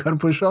off when you got to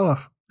push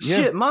off. Yeah.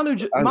 Shit, Manu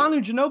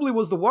Ginobili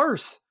was the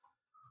worst.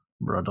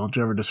 Bro, don't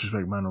you ever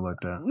disrespect Manu like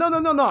that. No.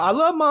 I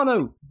love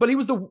Manu, but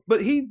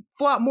he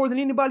flopped more than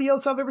anybody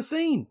else I've ever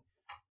seen.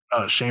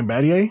 Shane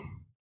Battier?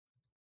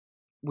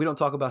 We don't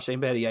talk about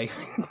Shane Battier.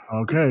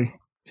 Okay.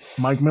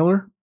 Mike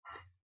Miller?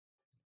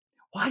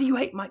 Why do you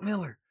hate Mike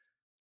Miller?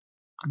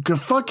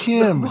 Cause fuck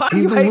him.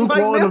 He's the Luke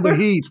Walton of the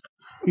Heat.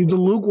 He's the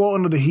Luke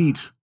Walton of the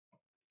Heat.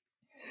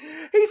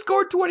 He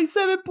scored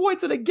 27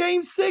 points in a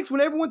game 6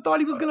 when everyone thought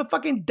he was going to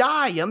fucking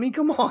die. I mean,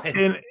 come on.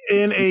 In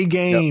a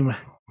game.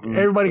 Yep.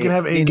 Everybody can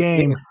have a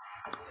game.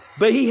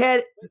 But he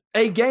had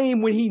a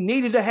game when he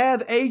needed to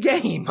have a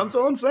game. That's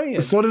all I'm saying.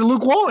 So did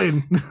Luke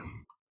Walton.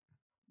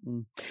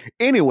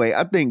 Anyway,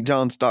 I think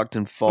John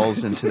Stockton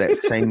falls into that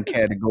same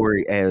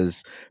category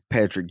as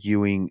Patrick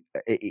Ewing.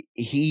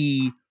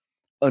 He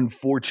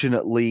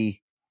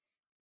unfortunately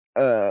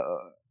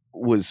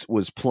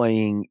was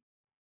playing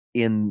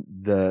in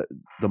the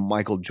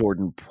Michael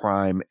Jordan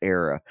prime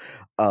era.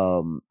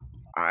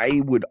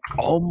 I would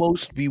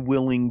almost be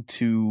willing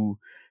to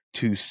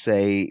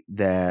say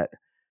that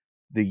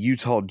the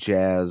Utah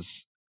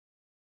Jazz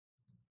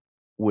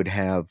would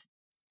have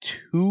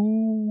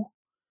two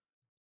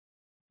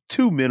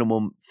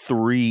minimum,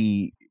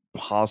 3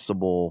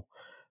 possible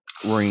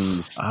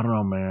rings. I don't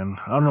know, man.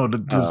 I don't know.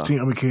 This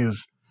team,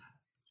 because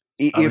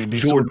if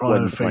Jordan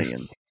wasn't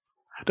playing.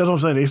 That's what I'm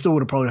saying. They still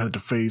would have probably had to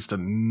face the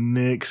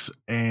Knicks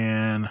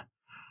and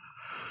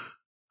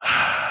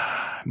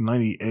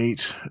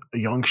 98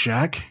 young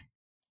Shaq.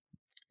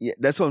 Yeah,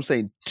 that's what I'm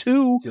saying.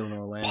 2,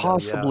 Orlando,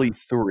 possibly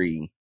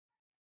 3.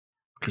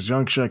 Because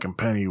young Shaq and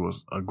Penny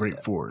was a great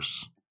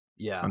force.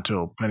 Yeah.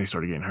 Until Penny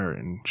started getting hurt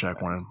and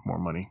Shaq wanted more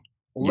money.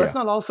 Well, let's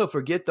not also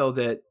forget, though,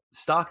 that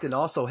Stockton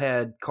also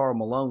had Karl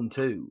Malone,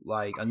 too.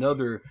 Like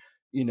another,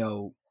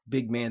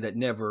 big man that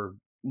never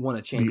won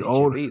a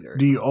championship either.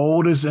 The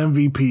oldest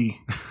MVP.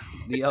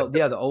 the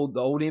old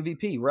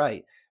MVP,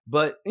 right.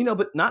 But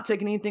not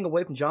taking anything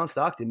away from John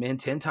Stockton, man.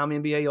 10-time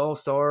NBA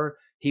All-Star.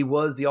 He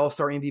was the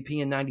All-Star MVP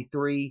in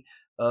 93,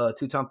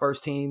 2-time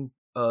first team,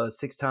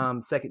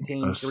 6-time second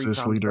team, assist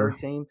 3-time leader. third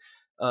team,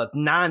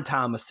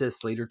 9-time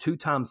assist leader,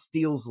 2-time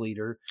steals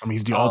leader. I mean,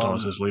 he's the all-time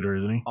assist leader,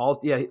 isn't he?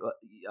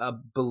 I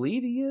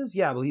believe he is.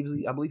 Yeah, I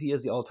believe he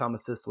is the all-time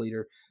assist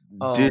leader.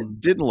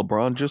 Didn't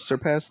LeBron just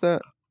surpass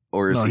that?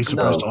 Or is he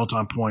surpassed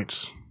all-time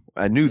points.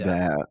 I knew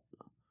that.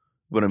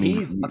 But I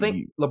mean, I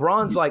think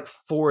LeBron's like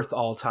 4th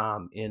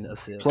all-time in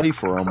assists. Play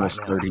for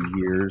almost 30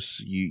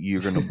 years.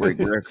 You're going to break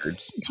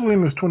records. It's only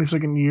in his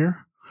 22nd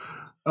year.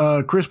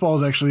 Chris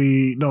Paul's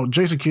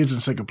Jason Kidd's in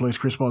 2nd place.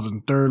 Chris Paul's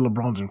in 3rd.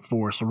 LeBron's in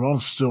 4th. So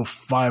LeBron's still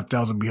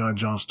 5,000 behind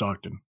John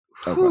Stockton.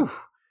 Okay.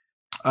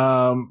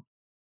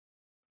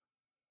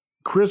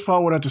 Chris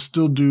Paul would have to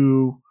still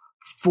do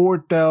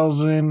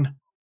 4,000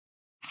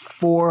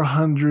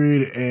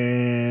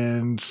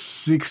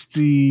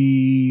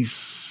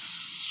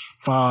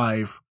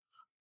 465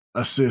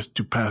 assists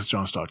to pass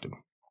John Stockton.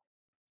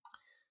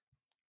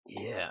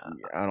 Yeah.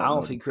 I I don't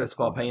know see if Chris that's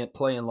Paul all that.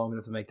 playing long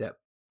enough to make that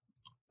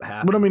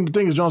happen. But I mean, the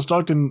thing is, John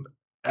Stockton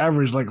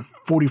averaged like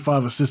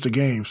 45 assists a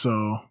game.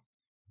 So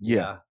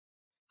Yeah.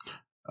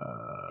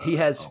 He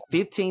has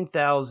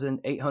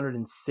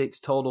 15,806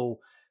 total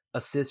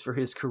assists for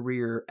his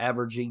career,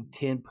 averaging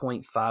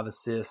 10.5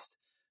 assists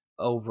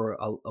over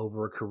a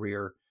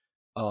career.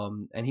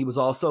 And he was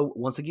also,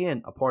 once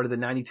again, a part of the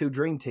 92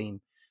 Dream Team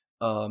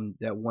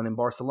that won in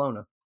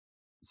Barcelona.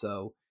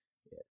 So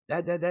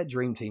that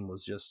Dream Team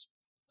was just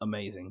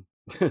amazing.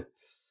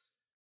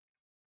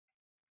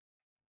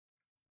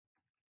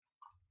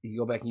 You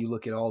go back and you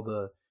look at all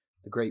the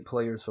great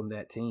players from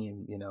that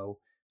team, you know.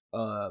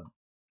 Hold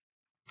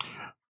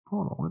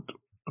on, what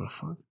the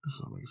fuck? This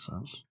doesn't make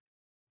sense.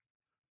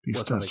 These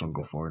What's not stats making don't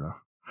go sense? far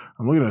enough.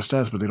 I'm looking at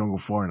stats, but they don't go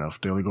far enough.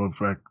 They only go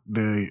back.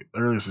 The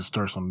earliest it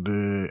starts on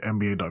the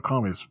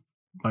NBA.com is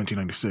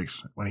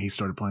 1996 when he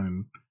started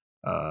playing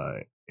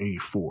in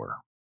 84.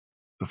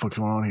 The fuck's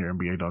going on here?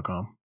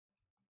 NBA.com.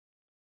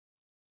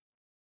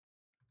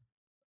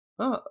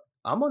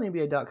 I'm on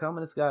NBA.com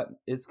and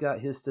it's got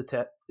his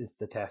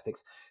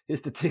statistics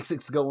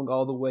going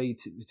all the way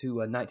to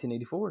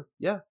 1984.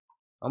 Yeah,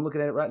 I'm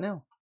looking at it right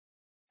now.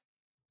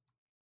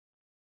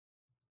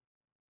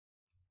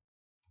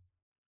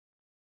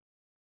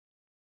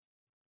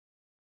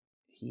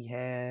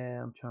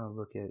 I'm trying to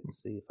look at it and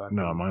see if I can.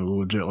 No, mine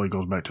legitimately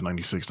goes back to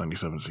 96,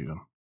 97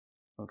 season.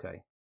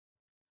 Okay.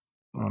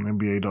 On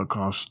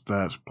NBA.com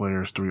stats,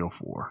 players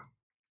 304.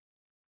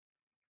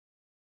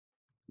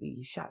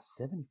 He shot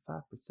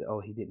 75%. Oh,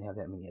 he didn't have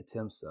that many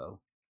attempts, though.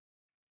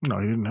 No,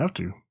 he didn't have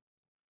to.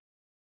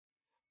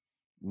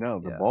 No,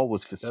 the Yeah. ball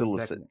was back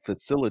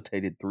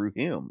facilitated through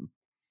him.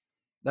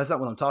 That's not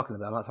what I'm talking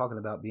about. I'm not talking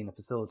about being a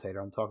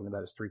facilitator. I'm talking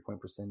about his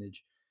 3-point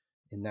percentage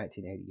in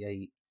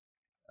 1988.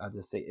 I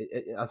just say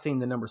I seen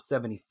the number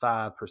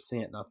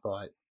 75%, and I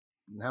thought,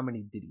 how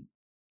many did he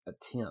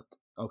attempt?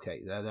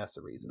 Okay, that's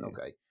the reason. Yeah.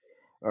 Okay.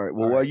 All right.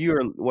 Well, All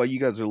right. while you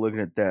guys are looking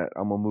at that,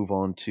 I'm gonna move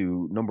on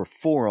to number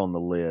 4 on the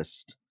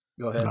list.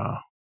 Go ahead.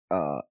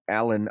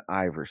 Allen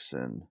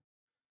Iverson.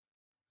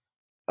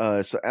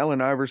 So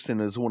Allen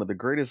Iverson is one of the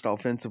greatest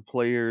offensive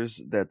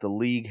players that the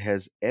league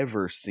has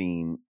ever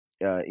seen.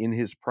 In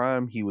his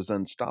prime, he was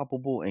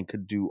unstoppable and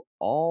could do it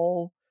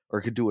all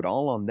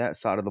on that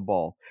side of the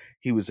ball.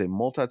 He was a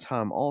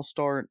multi-time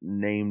All-Star,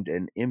 named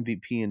an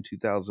MVP in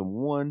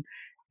 2001,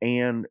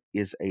 and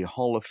is a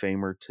Hall of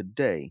Famer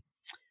today.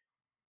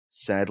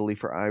 Sadly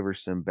for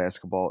Iverson,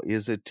 basketball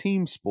is a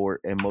team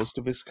sport, and most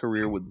of his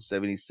career with the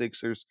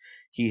 76ers,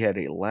 he had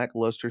a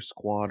lackluster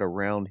squad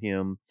around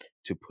him,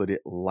 to put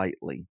it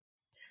lightly.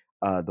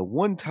 The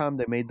one time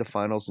they made the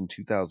finals in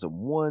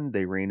 2001,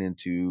 they ran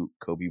into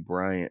Kobe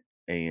Bryant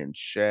and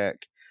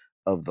Shaq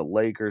of the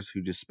Lakers,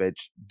 who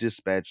dispatched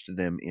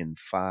them in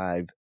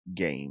 5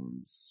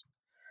 games.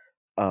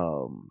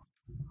 Allen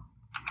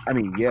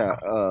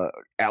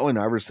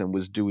Iverson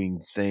was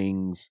doing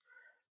things.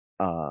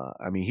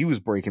 He was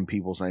breaking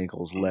people's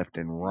ankles left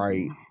and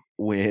right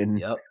when,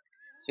 Yep.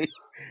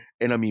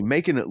 and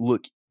making it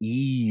look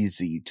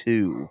easy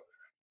too.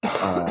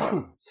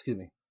 Excuse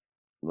me.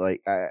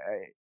 Like,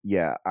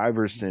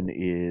 Iverson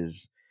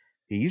he's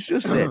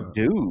just that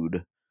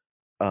dude.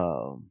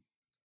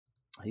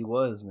 He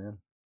was, man.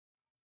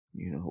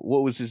 You know,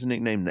 what was his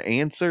nickname? The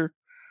Answer?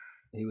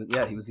 He was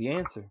the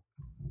answer.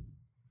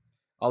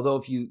 Although,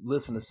 if you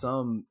listen to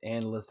some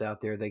analysts out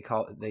there, they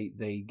also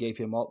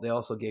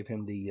gave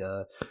him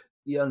the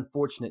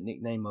unfortunate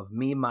nickname of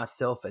Me,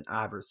 Myself, and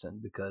Iverson,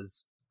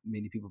 because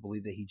many people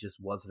believe that he just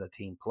wasn't a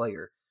team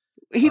player.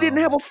 He didn't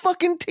have a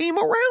fucking team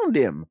around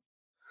him.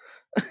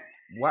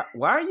 Why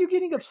are you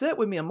getting upset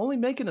with me? I'm only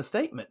making a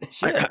statement.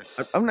 Shit.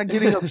 I'm not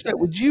getting upset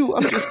with you.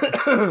 I'm just,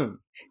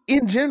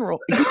 in general,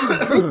 he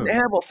didn't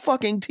have a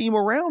fucking team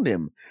around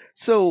him.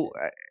 So,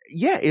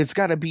 it's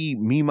got to be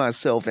Me,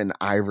 Myself, and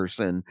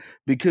Iverson,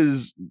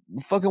 because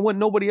fucking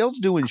wasn't nobody else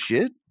doing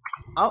shit.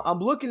 I'm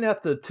looking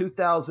at the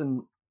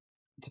 2000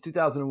 to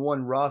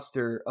 2001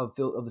 roster of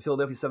the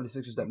Philadelphia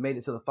 76ers that made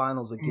it to the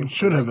finals against.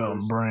 Should have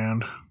Elton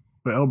Brand,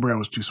 but Elton Brand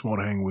was too small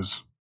to hang with.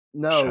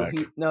 No.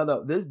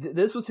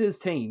 This was his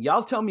team.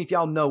 Y'all tell me if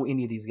y'all know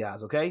any of these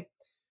guys, okay?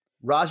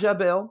 Raja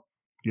Bell.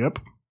 Yep.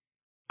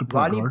 The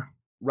point guard.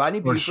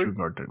 Rodney Buford. Or shoot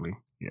guard, technically.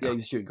 Yeah, he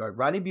was shooting guard.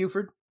 Rodney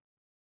Buford.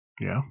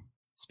 Yeah.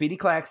 Speedy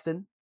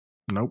Claxton.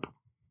 Nope.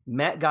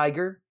 Matt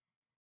Geiger.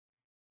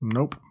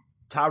 Nope.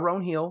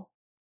 Tyrone Hill.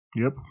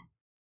 Yep.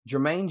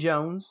 Jermaine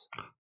Jones.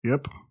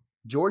 Yep.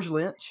 George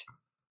Lynch.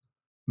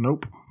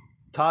 Nope.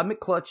 Todd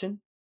McClutchin.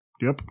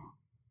 Yep.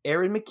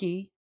 Aaron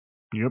McKee.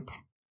 Yep.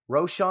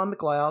 Roshan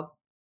McLeod.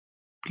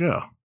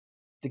 Yeah.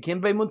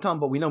 Dikembe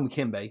Mutombo. We know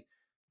Dikembe.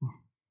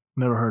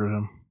 Never heard of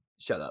him.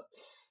 Shut up.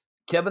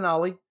 Kevin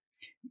Ollie.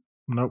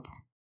 Nope.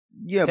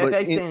 Yeah,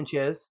 Pepe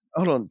Sanchez.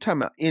 Hold on,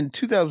 time out. In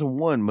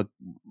 2001,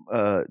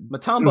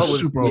 Mutombo was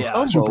super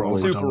old.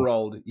 super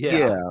old.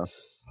 Yeah.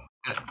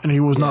 And he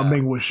was not Yeah.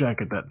 banging with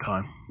Shaq at that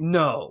time.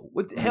 No.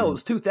 What the hell? It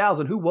was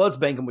 2000. Who was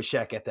banging with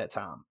Shaq at that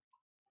time?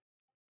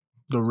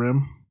 The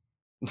Rim.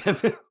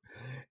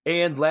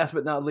 And last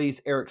but not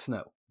least, Eric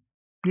Snow.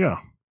 Yeah.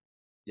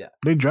 Yeah.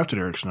 They drafted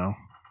Eric Snow.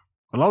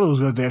 A lot of those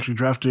guys they actually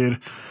drafted.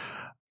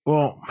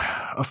 Well,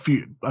 a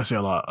few. I say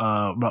a lot.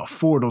 About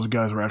 4 of those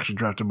guys were actually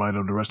drafted by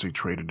them. The rest they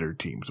traded their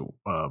teams.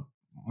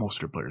 Most of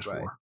their players Right.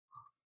 for.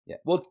 Yeah.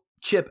 Well,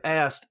 Chip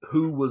asked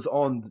who was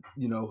on,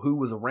 who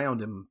was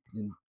around him.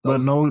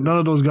 But none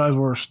of those guys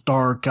were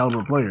star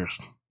caliber players.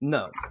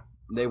 No,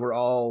 they were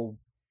all.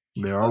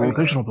 They are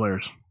rotational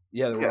players.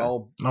 Yeah, they were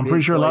all. I'm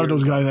pretty sure a lot of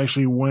those guys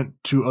actually went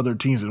to other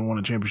teams and won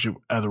a championship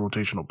as a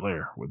rotational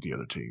player with the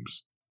other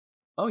teams.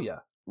 Oh yeah,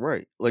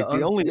 right. Like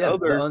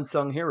the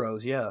unsung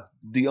heroes. Yeah,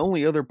 the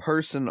only other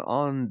person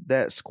on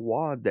that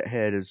squad that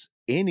had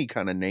any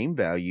kind of name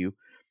value,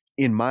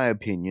 in my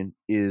opinion,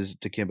 is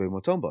Dikembe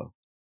Mutombo.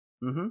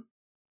 Mm-hmm.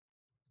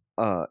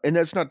 And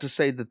that's not to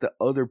say that the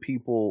other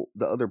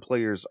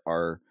players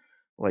are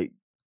like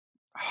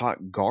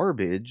hot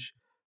garbage,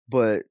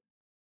 but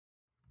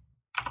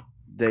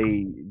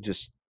they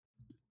just,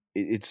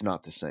 it's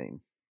not the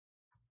same.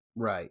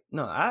 Right.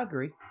 No, I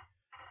agree.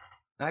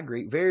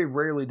 Very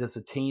rarely does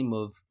a team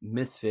of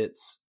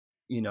misfits,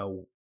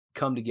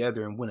 come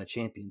together and win a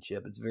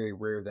championship. It's very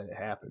rare that it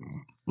happens.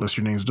 Unless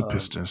your name's the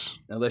Pistons.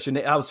 I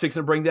was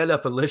fixing to bring that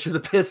up. Unless you're the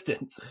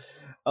Pistons.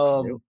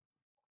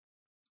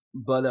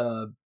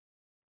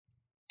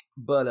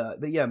 But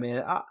yeah,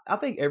 man, I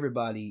think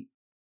everybody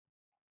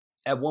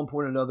at one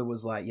point or another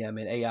was like, yeah,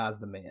 man, AI is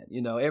the man.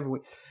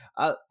 Everyone,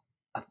 I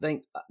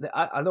think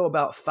I know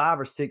about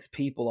 5 or 6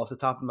 people off the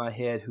top of my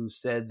head who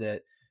said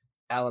that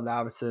Allen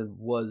Iverson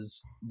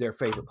was their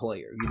favorite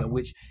player,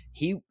 which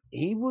he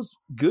was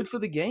good for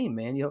the game,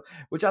 man,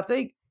 which I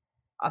think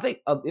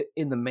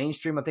in the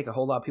mainstream, I think a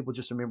whole lot of people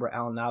just remember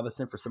Allen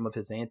Iverson for some of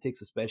his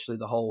antics, especially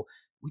the whole,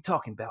 we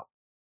talking about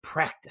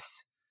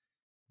practice,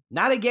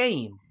 not a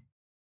game,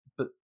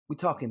 but we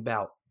talking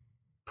about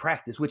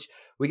practice, which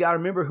we got to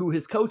remember who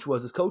his coach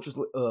was. His coach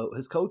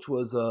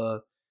was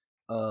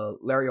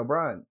Larry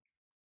O'Brien.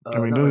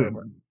 No, it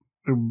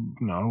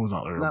was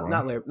not Larry O'Brien.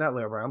 Not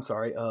Larry O'Brien. I'm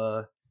sorry.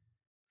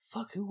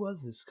 Who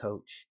was his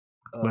coach?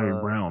 Larry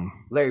Brown.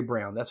 Larry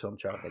Brown. That's what I'm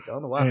trying to think. I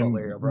don't know why I thought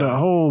Larry O'Brien. The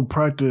whole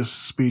practice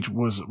speech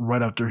was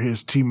right after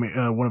his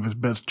teammate, one of his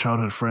best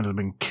childhood friends, had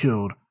been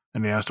killed,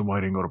 and they asked him why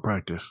he didn't go to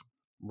practice.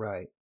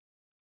 Right.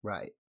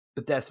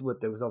 But that's what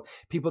there was.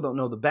 People don't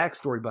know the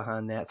backstory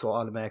behind that, so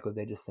automatically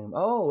they just think,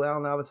 "Oh,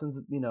 Allen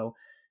Iverson's."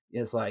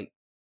 It's like,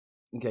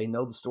 okay,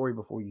 know the story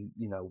before you,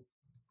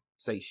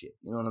 say shit.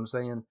 You know what I'm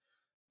saying?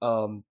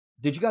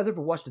 Did you guys ever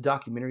watch the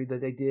documentary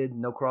that they did,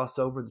 No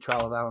Crossover, The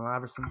Trial of Allen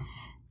Iverson?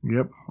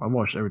 Yep, I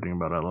watched everything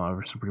about Allen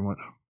Iverson pretty much.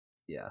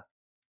 Yeah,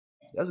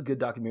 that was a good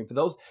documentary. For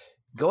those,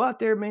 go out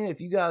there, man. If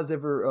you guys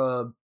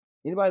ever,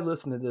 anybody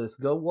listen to this,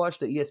 go watch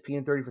the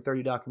ESPN 30 for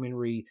 30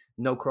 documentary,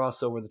 No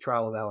Crossover, The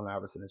Trial of Allen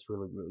Iverson. It's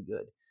really, really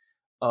good.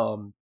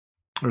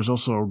 There's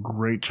also a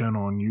great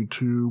channel on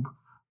YouTube.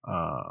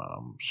 I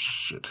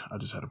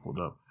just had it pulled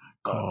up.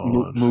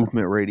 Called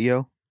Movement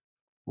Radio.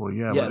 Well,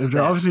 yeah, but if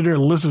they're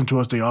listening to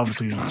us, they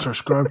obviously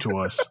subscribe to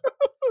us.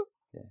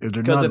 If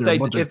they're not, they're a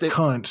bunch of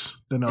cunts.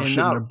 Then I'll shit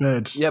in their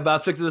beds. Yeah, but I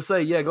was fixing to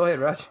say, yeah, go ahead,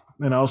 Raj.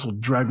 And I also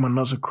drag my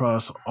nuts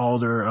across all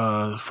their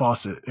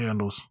faucet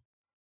handles.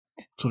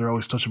 So they're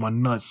always touching my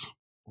nuts.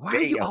 Why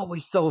are you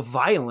always so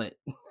violent?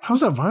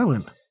 How's that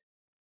violent?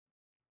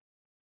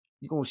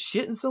 You're going to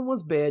shit in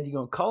someone's bed, you're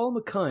going to call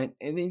them a cunt,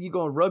 and then you're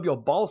going to rub your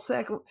ball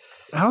sack.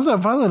 How's that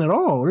violent at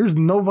all? There's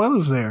no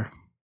violence there.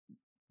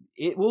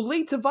 It will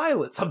lead to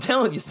violence. I'm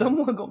telling you,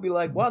 someone going to be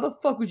like, why the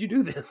fuck would you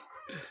do this?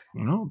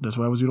 That's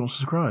why you don't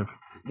subscribe.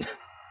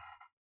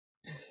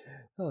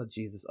 Oh,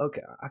 Jesus.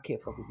 Okay, I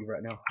can't fuck with you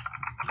right now.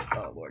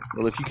 Oh, Lord.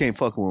 Well, if you can't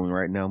fuck with me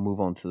right now, move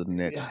on to the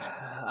next.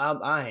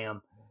 I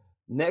am.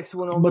 Next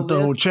one on the list.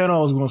 But the channel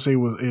I was going to say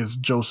is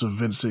Joseph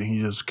Vincent.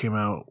 He just came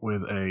out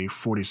with a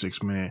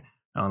 46-minute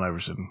Allen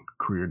Iverson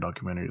career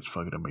documentary. It's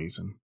fucking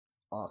amazing.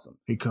 Awesome.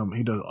 He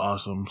does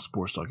awesome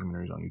sports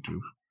documentaries on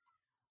YouTube.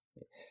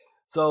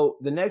 So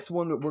the next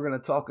one that we're going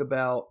to talk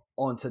about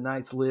on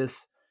tonight's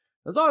list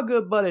is our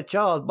good buddy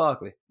Charles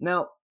Barkley.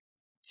 Now,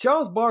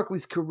 Charles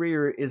Barkley's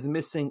career is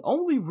missing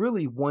only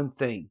really one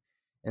thing,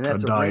 and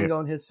that's a ring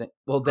on his finger.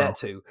 Well, that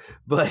too,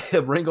 but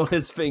a ring on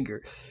his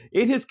finger.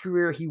 In his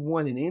career, he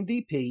won an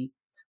MVP,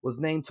 was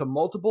named to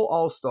multiple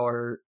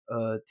All-Star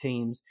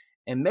teams,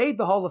 and made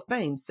the Hall of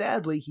Fame.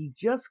 Sadly, he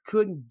just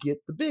couldn't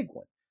get the big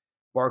one.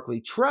 Barkley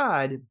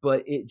tried,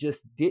 but it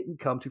just didn't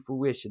come to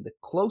fruition. The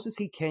closest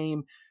he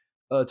came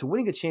to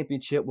winning a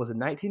championship was in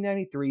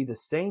 1993, the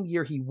same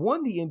year he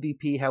won the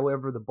MVP.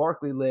 However, the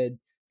Barkley-led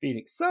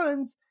Phoenix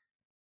Suns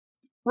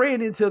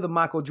ran into the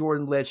Michael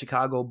Jordan-led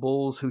Chicago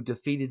Bulls, who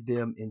defeated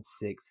them in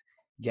 6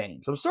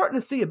 games. I'm starting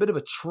to see a bit of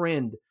a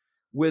trend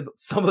with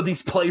some of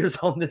these players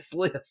on this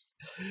list.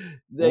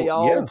 They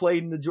all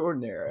played in the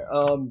Jordan era.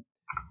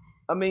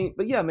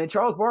 But yeah, man,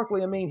 Charles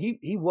Barkley,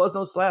 he was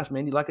no slouch,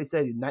 man. Like I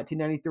said,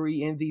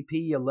 1993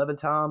 MVP,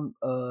 11-time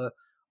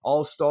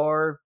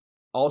All-Star.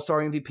 All-Star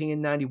MVP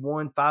in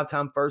 91,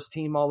 5-time first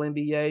team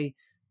All-NBA,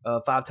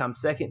 5-time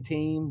second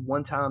team,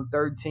 1-time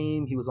third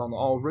team. He was on the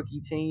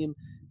All-Rookie team.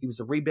 He was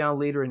a rebound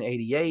leader in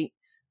 88,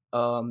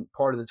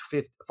 part of the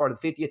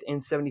 50th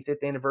and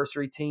 75th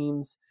anniversary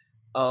teams.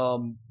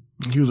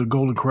 He was a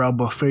Golden Corral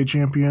buffet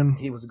champion.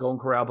 He was a Golden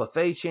Corral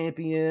buffet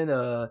champion.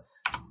 Man,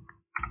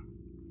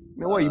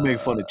 why you make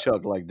fun of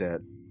Chuck like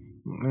that?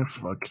 Man,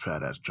 fuck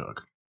fat ass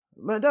Chuck.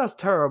 Man, that's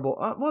terrible.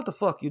 What the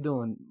fuck you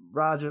doing,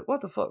 Roger?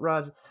 What the fuck,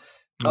 Roger?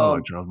 I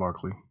like Charles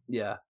Barkley.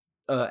 Yeah.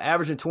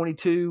 Averaging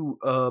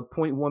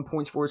 22.1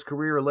 points for his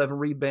career, 11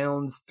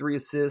 rebounds, 3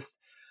 assists.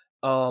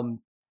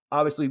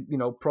 Obviously,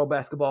 Pro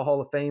Basketball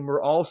Hall of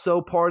Famer.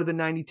 Also part of the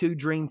 92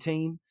 Dream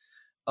Team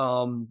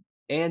and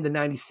the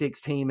 96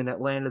 team in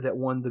Atlanta that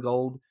won the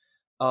gold.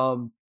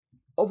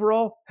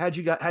 Overall, what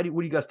do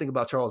you guys think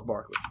about Charles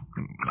Barkley?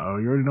 No,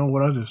 you already know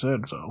what I just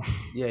said, so.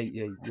 Yeah,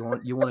 you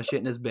want to shit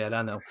in his bed,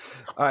 I know.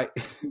 All right.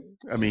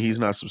 I mean, he's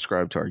not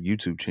subscribed to our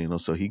YouTube channel,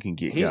 so he can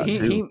get got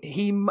too.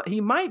 He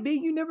might be,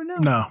 you never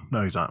know.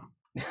 No, he's not.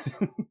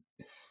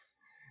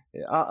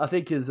 Yeah, I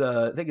think his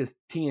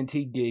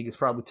TNT gig is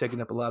probably taking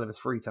up a lot of his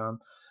free time.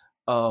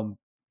 But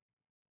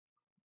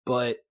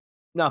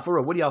now, for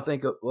real, what do y'all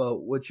think of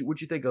what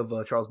you think of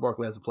Charles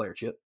Barkley as a player,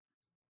 Chip?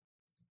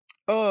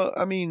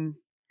 I mean,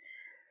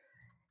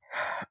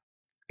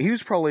 he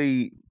was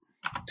probably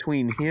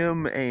between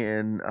him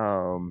and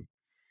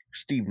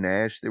Steve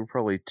Nash. They were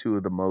probably two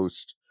of the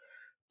most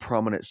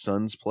prominent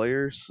Suns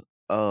players.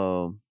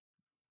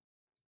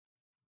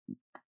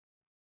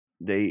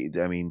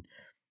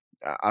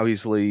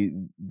 Obviously,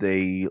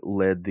 they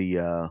led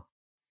the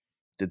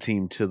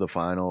team to the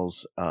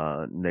finals.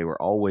 They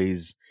were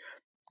always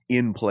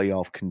in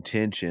playoff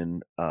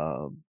contention.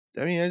 I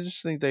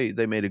just think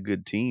they made a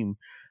good team.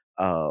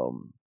 But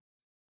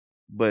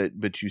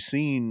you've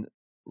seen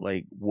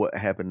like what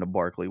happened to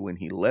Barkley when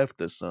he left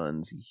the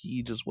Suns.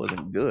 He just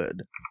wasn't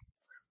good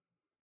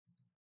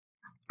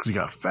because he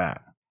got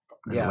fat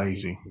and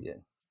lazy.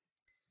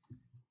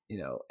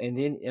 And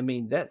then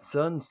that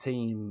Suns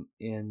team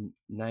in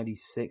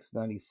 96,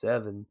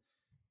 97,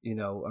 he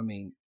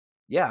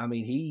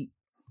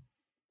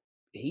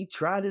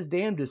tried his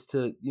damnedest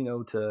to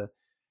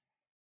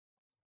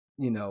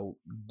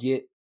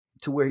get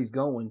to where he's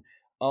going.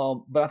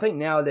 But I think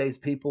nowadays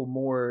people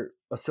more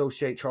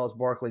associate Charles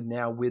Barkley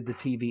now with the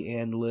TV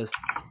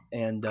analysts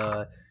and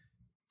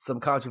some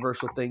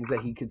controversial things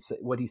that he could say,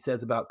 what he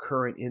says about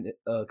current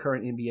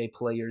NBA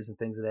players and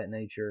things of that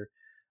nature.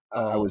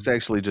 I was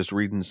actually just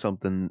reading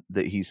something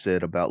that he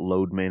said about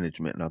load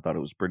management, and I thought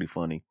it was pretty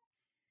funny.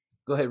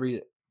 Go ahead,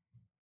 read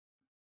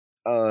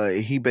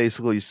it. He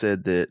basically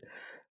said that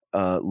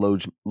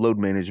load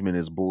management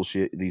is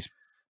bullshit. These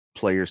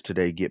players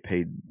today get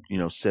paid,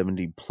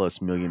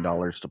 $70+ million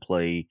to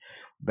play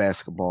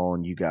basketball,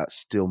 and you got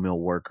steel mill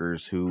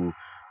workers who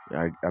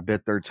I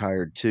bet they're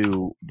tired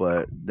too,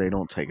 but they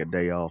don't take a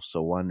day off.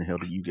 So why in the hell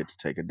do you get to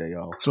take a day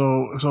off?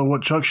 So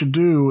what Chuck should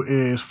do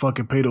is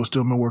fucking pay those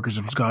steel mill workers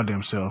his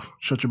goddamn self.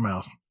 Shut your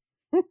mouth,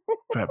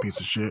 fat piece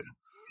of shit.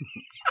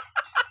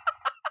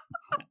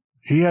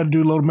 He had to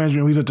do load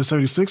management when he was at the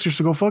 76ers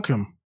to go fuck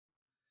him.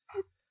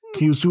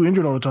 He was too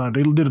injured all the time.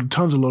 They did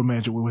tons of load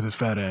management with his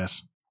fat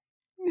ass.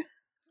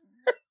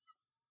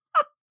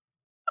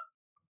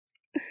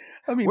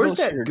 Where's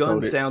that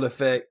gun sound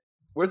effect?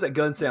 Where's that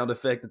gun sound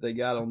effect that they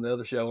got on the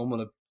other show? I'm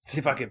gonna see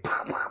if I can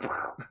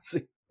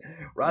see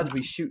Roger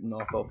be shooting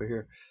off over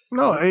here.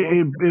 No,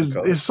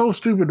 it's so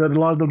stupid that a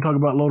lot of them talk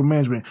about load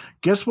management.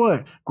 Guess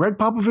what? Greg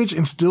Popovich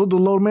instilled the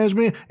load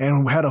management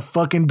and had a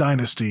fucking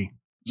dynasty.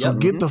 So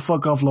get the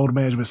fuck off load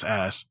management's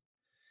ass.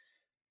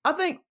 I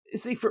think,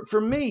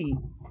 for me,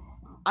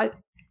 I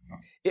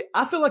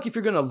feel like if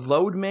you're gonna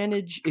load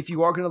manage,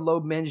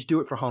 do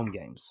it for home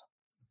games.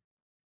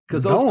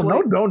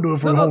 Don't do it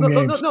for home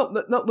games. No.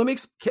 Let me.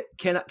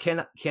 Can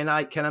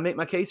I make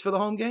my case for the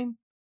home game?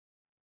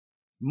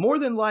 More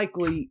than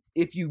likely,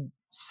 if you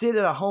sit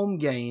at a home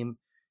game,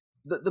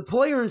 the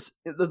players,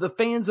 the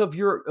fans of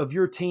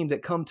your team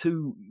that come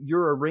to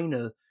your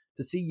arena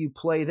to see you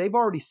play, they've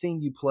already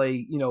seen you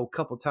play, a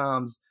couple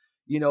times,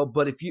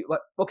 But if you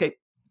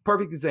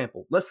perfect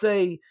example. Let's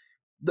say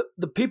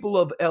the people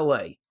of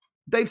LA,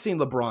 they've seen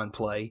LeBron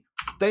play.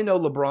 They know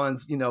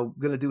LeBron's,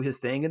 going to do his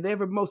thing,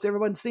 and most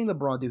everyone's seen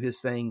LeBron do his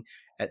thing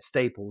at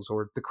Staples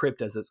or the Crypt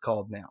as it's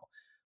called now.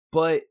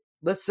 But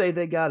let's say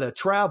they got to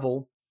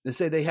travel. Let's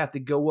say they have to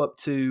go up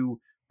to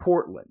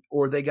Portland,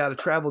 or they got to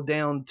travel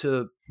down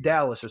to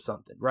Dallas or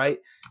something, right?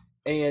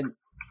 And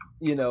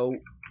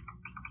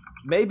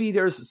maybe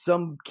there's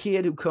some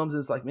kid who comes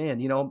and is like, man,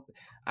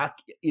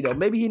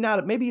 maybe he's not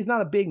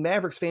a big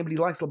Mavericks fan, but he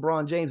likes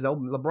LeBron James. Oh,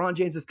 LeBron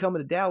James is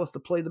coming to Dallas to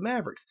play the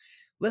Mavericks.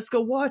 Let's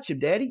go watch him,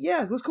 Daddy.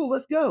 Yeah, that's cool.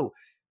 Let's go.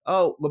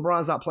 Oh,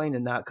 LeBron's not playing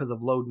tonight because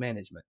of load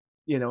management.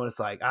 And it's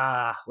like,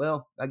 I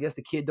guess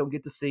the kid don't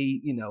get to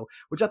see,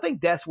 which I think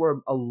that's where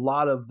a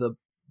lot of the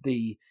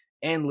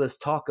analysts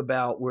talk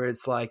about, where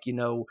it's like,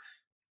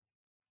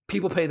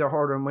 people pay their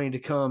hard-earned money to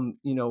come,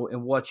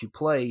 and watch you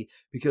play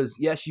because,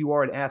 yes, you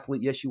are an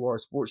athlete. Yes, you are a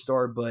sports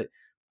star, but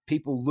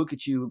people look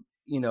at you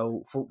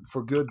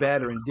for good,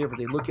 bad, or indifferent.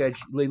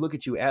 They look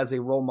at you as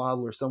a role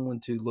model or someone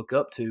to look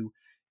up to,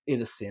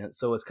 in a sense.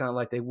 So it's kind of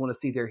like they want to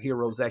see their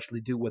heroes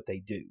actually do what they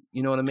do.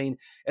 You know what I mean?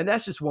 And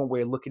that's just one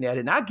way of looking at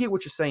it. And I get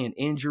what you're saying: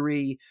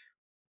 injury,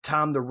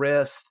 time to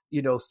rest,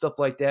 stuff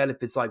like that.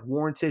 If it's like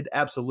warranted,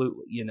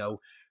 absolutely,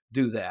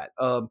 do that.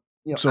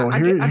 So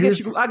I guess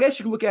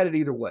you can look at it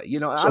either way.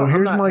 So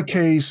here's my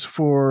case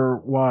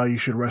for why you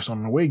should rest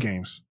on away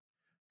games.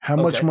 How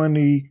much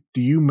money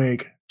do you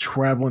make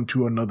traveling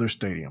to another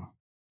stadium?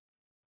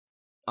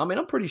 I mean,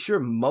 I'm pretty sure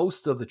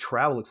most of the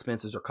travel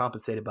expenses are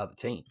compensated by the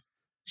team.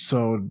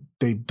 So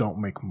they don't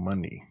make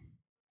money.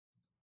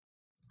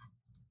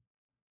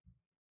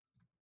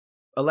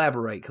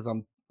 Elaborate, because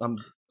I'm. What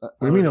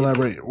do you mean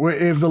elaborate?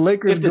 If the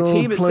Lakers if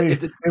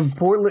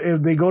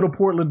they go to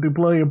Portland to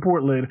play in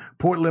Portland,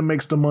 Portland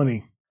makes the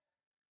money.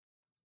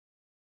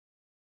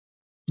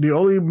 The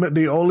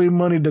only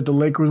money that the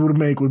Lakers would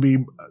make would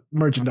be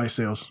merchandise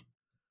sales.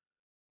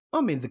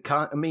 I mean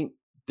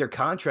their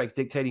contracts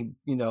dictating,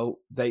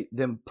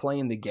 them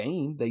playing the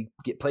game. They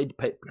get paid to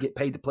play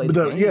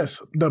the game.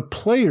 Yes, the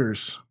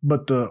players,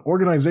 but the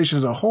organization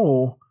as a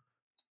whole.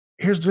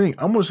 Here's the thing: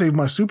 I'm going to save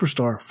my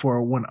superstar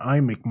for when I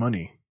make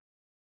money.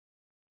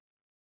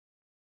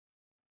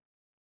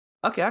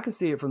 Okay, I can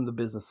see it from the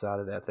business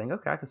side of that thing.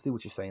 Okay, I can see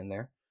what you're saying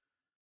there.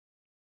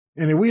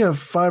 And if we have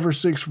 5 or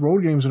 6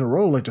 road games in a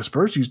row, like the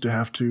Spurs used to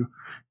have to,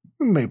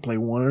 we may play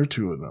 1 or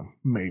 2 of them,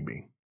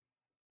 maybe.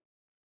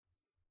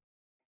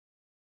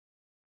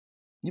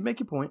 You make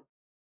your point.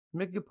 You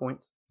make good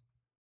points.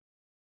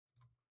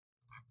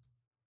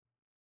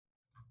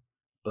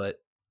 But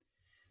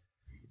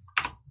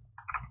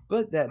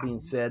that being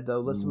said,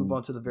 though, let's move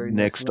on to the very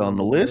next on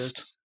the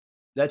list.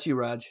 That's you,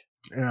 Raj.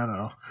 Yeah, I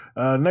know.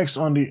 Next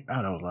on the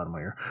I know a lot of my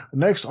ear.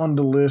 Next on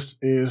the list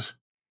is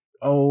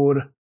old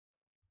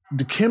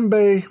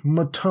Dikembe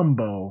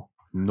Mutombo.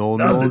 No.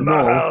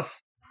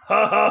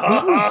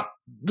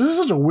 This is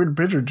such a weird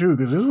picture too,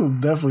 because this was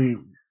definitely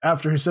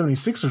after his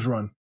 76ers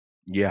run.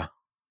 Yeah.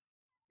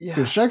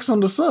 Because Shaq's on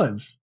the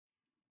Suns.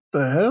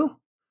 The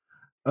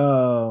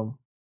hell?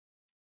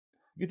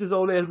 Get this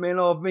old ass man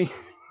off me.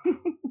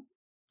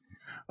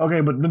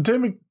 Okay, but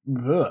Dikembe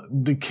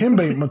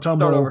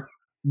Mutombo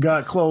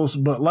got close,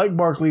 but like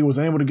Barkley, was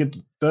able to get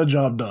the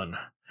job done.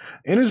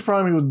 In his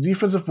prime, he was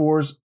defensive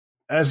force,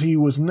 as he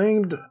was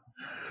named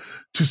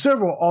to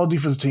several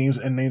all-defense teams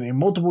and named a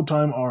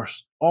multiple-time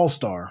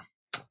All-Star.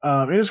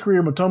 In his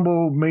career,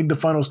 Mutombo made the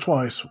finals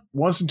twice,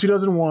 once in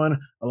 2001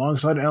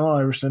 alongside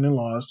Allen Iverson and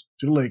lost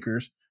to the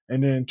Lakers,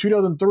 and then in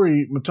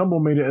 2003,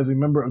 Mutombo made it as a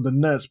member of the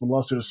Nets but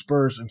lost to the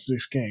Spurs in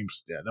 6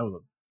 games. Yeah, that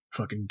was a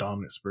fucking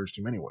dominant Spurs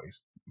team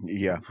anyways.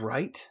 Yeah.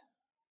 Right?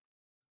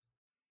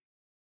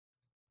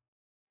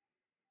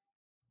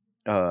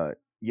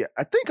 Yeah,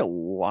 I think a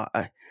lot.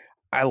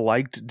 I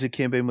liked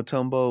Dikembe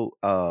Mutombo.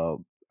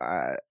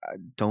 I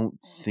don't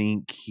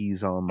think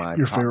he's on my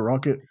favorite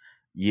Rocket.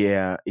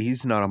 Yeah,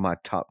 he's not on my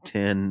top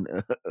 10.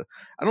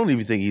 I don't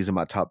even think he's in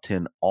my top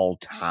 10 all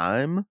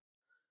time.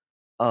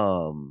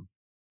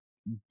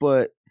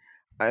 But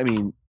I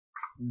mean,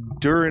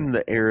 during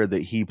the era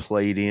that he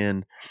played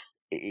in,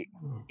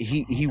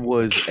 he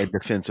was a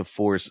defensive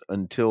force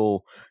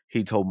until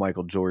he told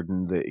Michael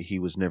Jordan that he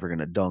was never going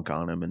to dunk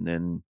on him, and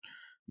then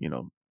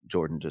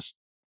Jordan just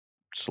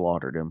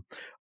slaughtered him.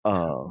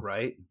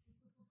 Right.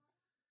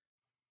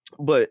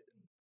 But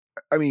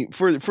I mean,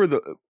 for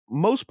the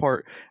most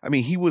part, I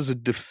mean, he was a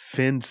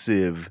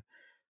defensive.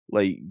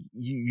 Like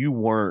you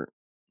weren't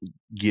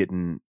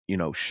getting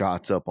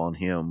shots up on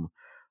him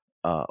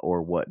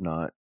or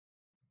whatnot.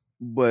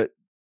 But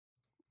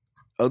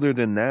other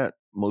than that,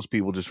 most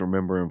people just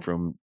remember him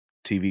from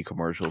TV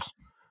commercials.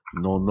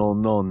 No,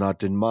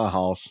 not in my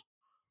house.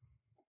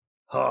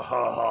 Ha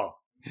ha ha.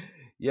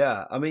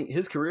 Yeah, I mean,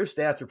 his career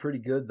stats are pretty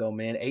good though,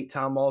 man.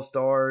 8-time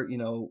All-Star,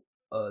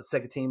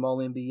 second team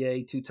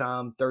All-NBA,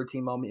 2-time, third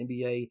team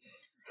All-NBA,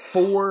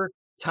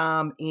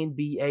 4-time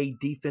NBA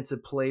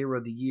Defensive Player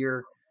of the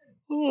Year.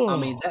 I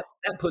mean, that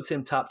puts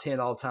him top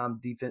 10 all-time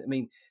defense. I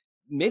mean,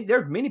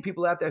 there are many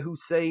people out there who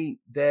say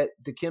that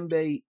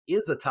Dikembe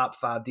is a top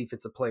 5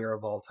 defensive player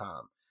of all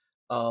time.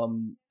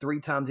 3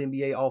 times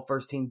NBA All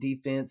First Team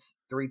Defense,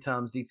 3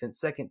 times Defense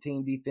Second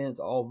Team Defense,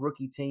 All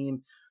Rookie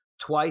Team,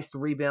 twice the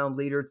rebound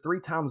leader,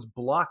 3 times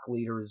block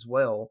leader as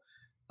well.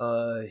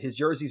 His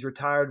jersey's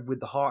retired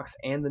with the Hawks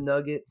and the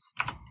Nuggets.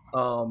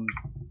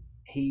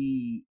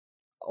 He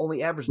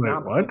only averaged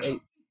 9.8.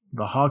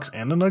 The Hawks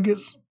and the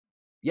Nuggets?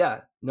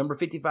 Yeah, number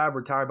 55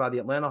 retired by the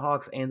Atlanta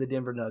Hawks and the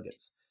Denver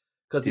Nuggets.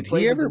 Because he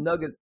played with the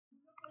Nuggets.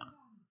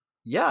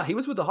 Yeah, he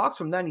was with the Hawks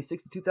from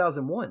 96 to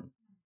 2001.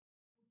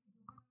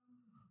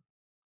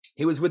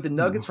 He was with the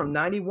Nuggets from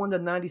 91 to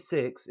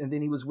 96, and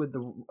then he was with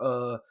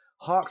the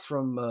Hawks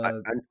from...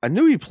 I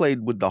knew he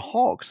played with the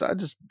Hawks. I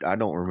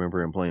don't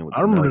remember him playing with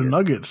the Nuggets. I remember the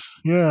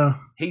Nuggets, yeah.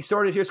 He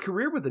started his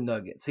career with the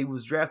Nuggets. He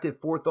was drafted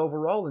 4th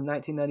overall in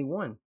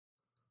 1991.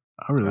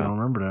 I really don't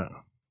remember that.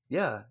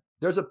 Yeah.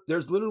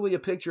 There's literally a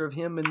picture of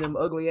him in them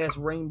ugly-ass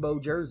rainbow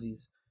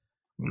jerseys.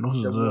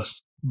 Those are the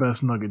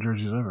best Nugget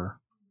jerseys ever.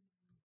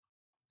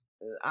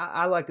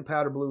 I like the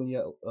powder blue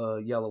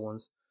and yellow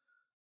ones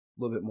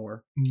a little bit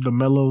more. The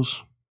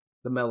Mellows.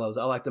 The Mellows.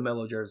 I like the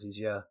Mellow jerseys.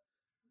 Yeah.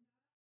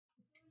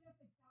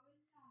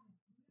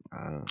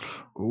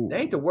 They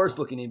ain't the worst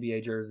looking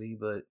NBA jersey,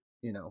 but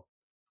you know.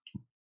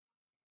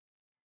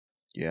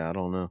 Yeah, I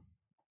don't know.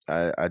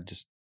 I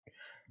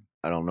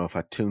don't know if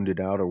I tuned it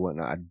out or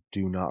whatnot. I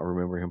do not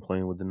remember him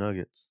playing with the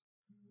Nuggets.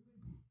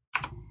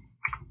 Yeah.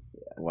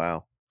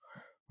 Wow.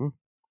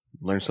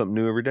 Learn something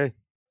new every day.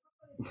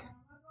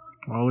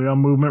 Only on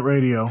Movement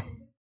Radio.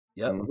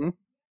 Yep. Mm-hmm.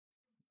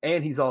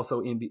 And he's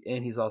also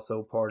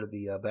part of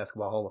the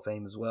Basketball Hall of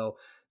Fame as well.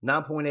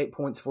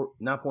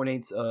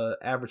 9.8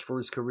 average for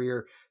his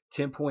career,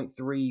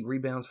 10.3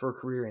 rebounds for a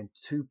career, and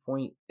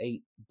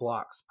 2.8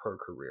 blocks per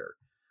career.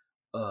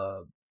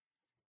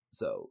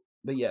 So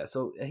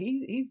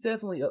he's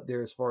definitely up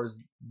there as far as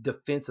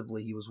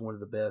defensively. He was one of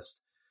the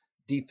best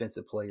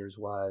defensive players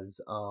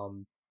wise. I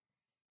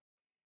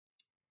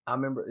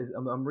remember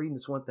I'm reading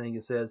this one thing.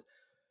 It says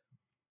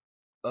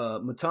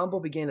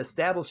Mutombo began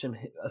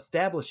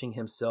establishing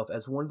himself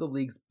as one of the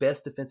league's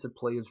best defensive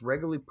players,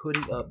 regularly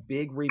putting up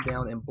big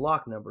rebound and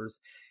block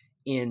numbers.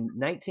 In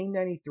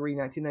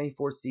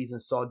 1993-1994 season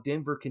saw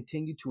Denver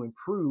continue to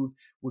improve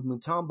with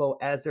Mutombo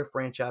as their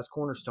franchise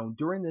cornerstone.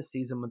 During this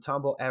season,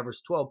 Mutombo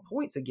averaged 12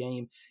 points a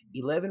game,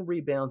 11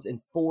 rebounds,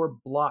 and 4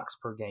 blocks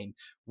per game.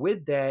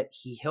 With that,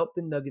 he helped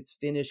the Nuggets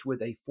finish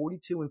with a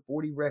 42-40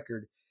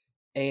 record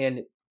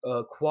and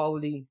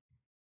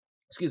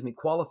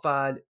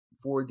qualified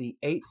for the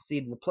 8th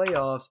seed in the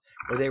playoffs,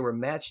 where they were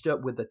matched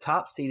up with the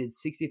top-seeded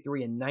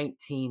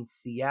 63-19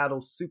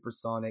 Seattle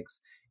Supersonics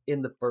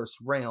in the first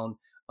round.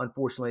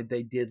 Unfortunately,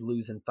 they did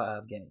lose in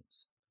 5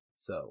 games.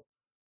 So,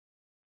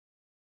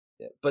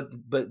 yeah, but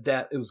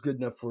that it was good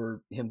enough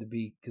for him to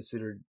be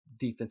considered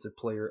Defensive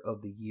Player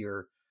of the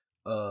Year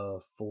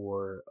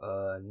for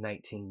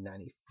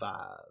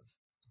 1995.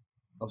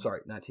 I'm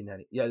sorry,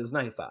 1990. Yeah, it was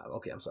 95.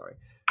 Okay, I'm sorry.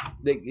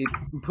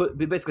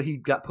 Basically he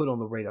got put on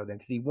the radar then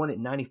because he won it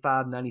in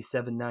 95,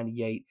 97,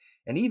 98,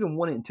 and he even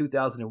won it in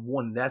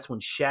 2001. And that's when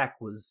Shaq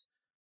was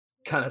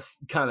kind of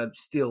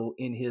still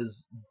in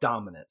his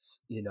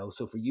dominance, you know.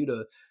 So for you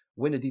to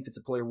win a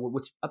Defensive Player Award,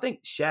 which I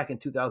think Shaq in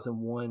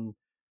 2001,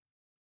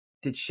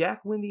 did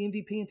Shaq win the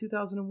MVP in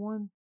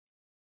 2001,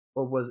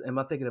 or am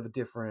I thinking of a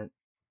different?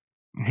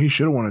 He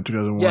should have won it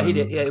 2001. Yeah, he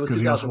did. Yeah, it was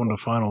because he also won the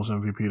Finals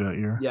MVP that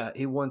year. Yeah,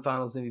 he won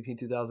Finals MVP in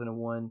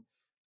 2001.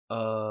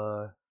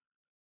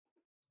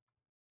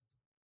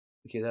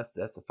 Okay, that's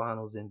the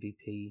Finals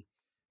MVP.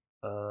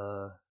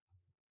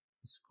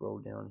 Scroll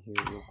down here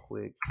real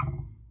quick.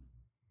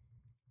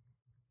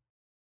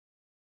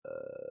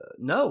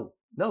 No,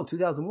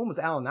 2001 was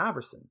Allen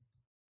Iverson.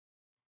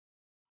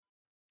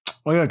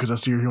 Oh yeah, because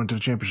that's the year he went to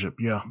the championship.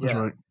 Yeah, that's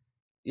right.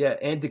 Yeah,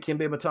 and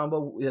Dikembe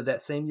Mutombo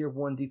that same year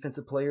won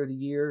Defensive Player of the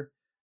Year.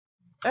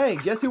 Hey,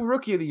 guess who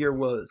Rookie of the Year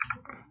was?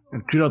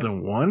 In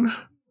 2001?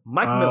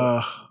 Mike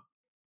Miller.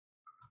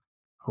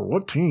 For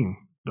what team?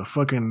 The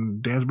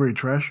fucking Dansbury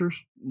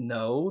Trashers?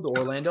 No, the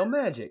Orlando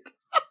Magic.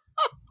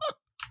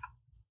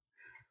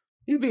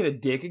 He's being a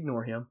dick.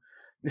 Ignore him.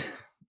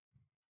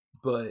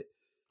 But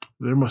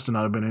there must have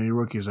not been any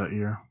rookies that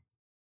year.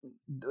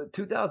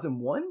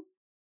 2001?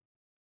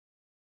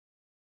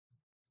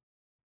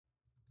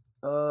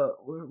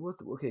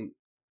 Okay.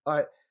 All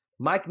right.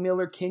 Mike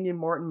Miller, Kenyon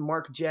Martin,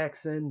 Mark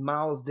Jackson,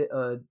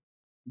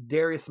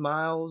 Darius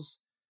Miles,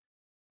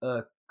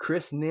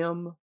 Chris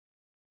Nim,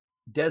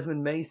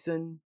 Desmond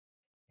Mason,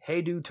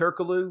 Hedo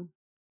Turkoglu.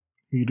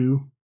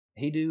 Hedo.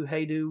 He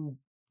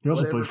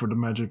also played for the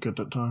Magic at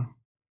that time.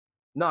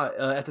 No,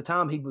 at the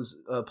time he was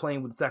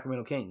playing with the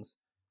Sacramento Kings.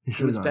 He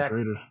should have gotten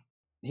traded.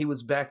 He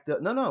was backed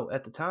up. No.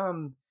 At the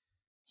time,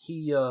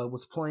 he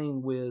was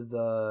playing with,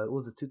 what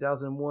was it,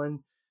 2001?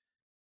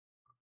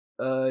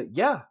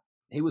 Yeah.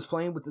 He was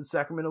playing with the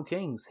Sacramento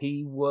Kings.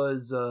 He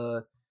was,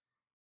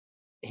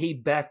 he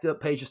backed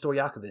up Peja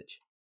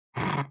Stojakovic.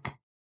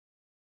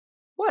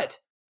 What?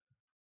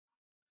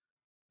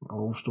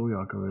 Old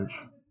Stojakovic.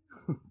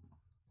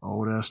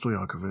 Old-ass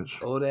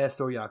Stojakovic. Old-ass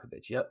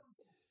Stojakovic, yep.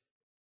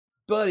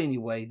 But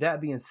anyway, that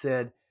being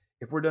said,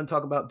 if we're done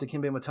talking about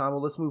Dikembe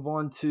Mutombo, let's move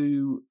on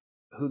to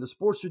who the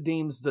Sportster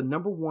deems the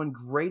number 1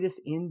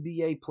 greatest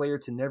NBA player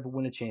to never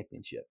win a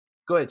championship.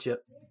 Go ahead,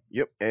 Chip.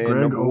 Yep. And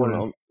number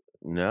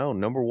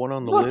 1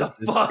 on the list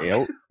is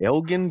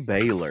Elgin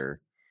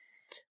Baylor.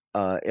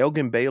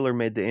 Elgin Baylor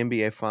made the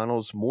NBA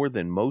Finals more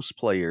than most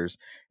players,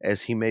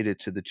 as he made it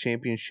to the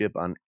championship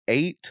on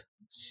 8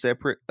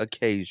 separate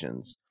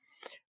occasions.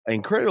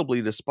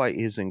 Incredibly, despite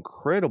his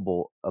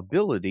incredible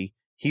ability,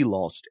 he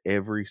lost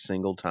every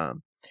single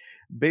time.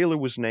 Baylor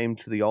was named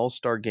to the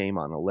All-Star game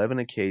on 11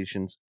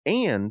 occasions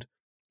and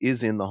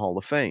is in the Hall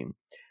of Fame.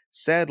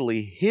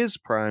 Sadly, his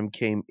prime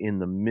came in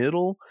the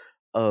middle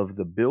of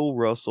the Bill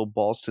Russell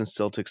Boston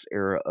Celtics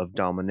era of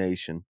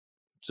domination.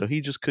 So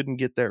he just couldn't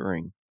get that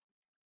ring.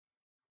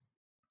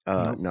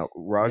 Now,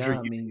 Roger,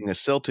 being a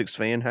Celtics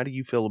fan, how do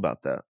you feel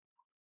about that?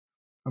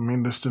 I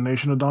mean, this is the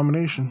nation of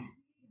domination.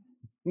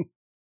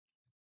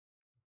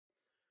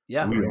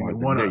 Yeah. We He are the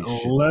won nation.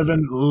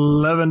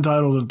 11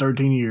 titles in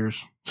 13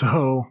 years.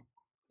 So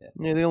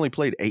Yeah, they only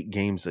played 8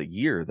 games a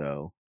year,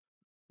 though.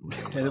 And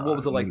then what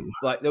was it like?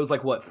 Like there was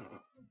like what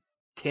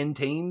 10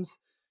 teams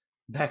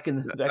back in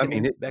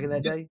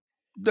that day.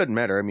 Doesn't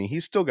matter. I mean,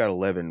 he's still got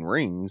 11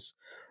 rings,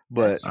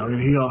 but I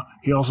mean,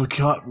 he also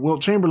caught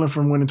Wilt Chamberlain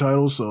from winning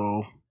titles.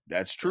 So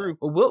that's true.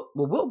 Well,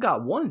 Wilt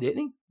got one, didn't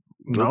he?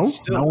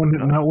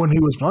 not when he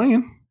was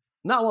playing.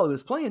 Not while he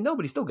was playing. No,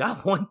 but he still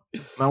got one.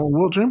 Not when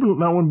Wilt Chamberlain.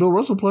 Not when Bill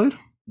Russell played.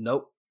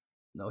 Nope.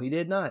 No, he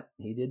did not.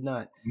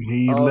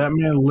 That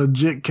man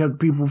legit kept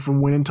people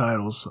from winning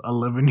titles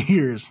 11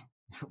 years.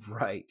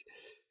 Right.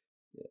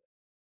 Yeah.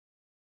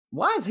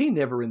 Why is he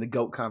never in the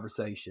GOAT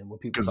conversation when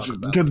people talk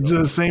about? Because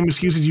the same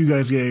excuses you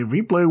guys gave.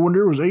 He played when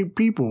there was 8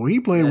 people. He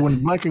played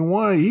when black and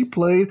white. He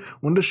played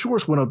when the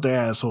shorts went up the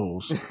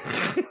assholes.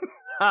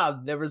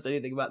 I've never said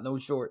anything about no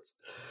shorts.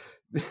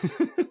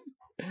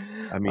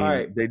 I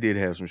mean, they did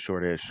have some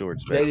short ass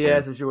shorts. They did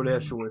have some short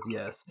ass shorts.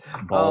 Yes,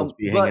 balls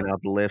be hanging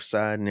out the left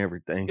side and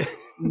everything.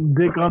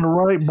 Dick on the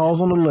right,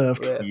 balls on the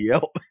left. Yeah.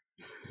 Yep.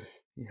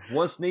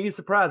 One sneeze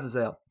surprises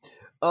out.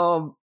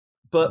 But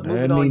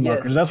moving on,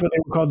 yes. That's what they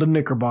were called, the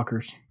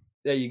Knickerbockers.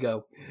 There you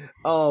go.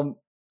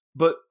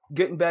 But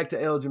getting back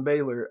to Elgin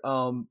Baylor,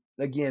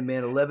 again,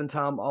 man,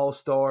 11-time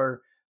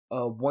All-Star,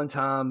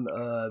 one-time.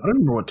 I don't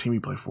remember what team he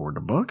played for. The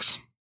Bucks.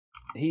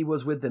 He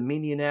was with the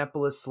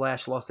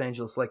Minneapolis/Los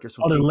Angeles Lakers.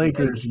 The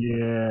Lakers,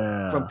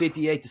 yeah. From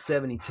 58 to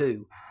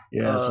 72.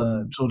 Yeah, so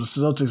the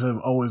Celtics have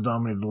always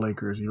dominated the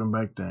Lakers, even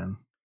back then.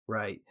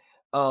 Right.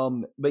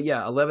 But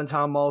yeah,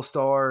 11-time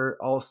All-Star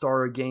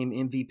game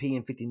MVP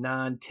in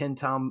 59,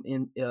 10-time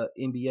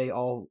NBA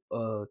All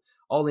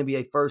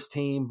NBA first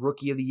team,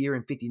 Rookie of the Year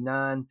in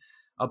 59,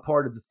 a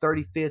part of the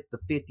 35th, the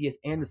 50th,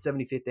 and the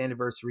 75th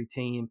anniversary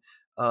team.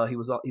 He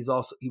was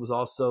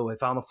also a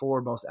Final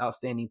Four Most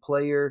Outstanding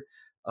Player.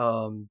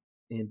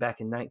 Back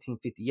in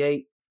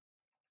 1958.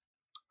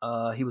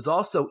 He was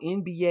also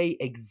NBA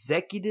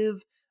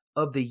Executive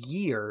of the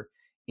Year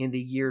in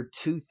the year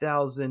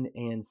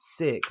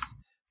 2006.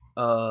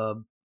 I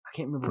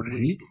can't remember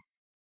which.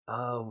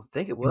 I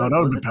think it was. No,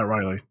 that was Pat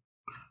Riley.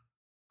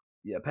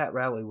 Yeah, Pat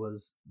Riley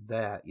was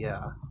that.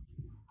 Yeah.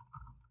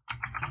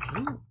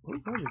 Who was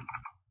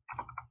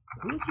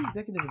the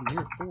Executive of the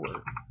Year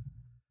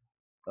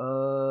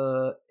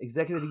for?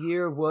 Executive of the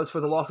Year was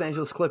for the Los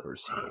Angeles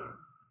Clippers.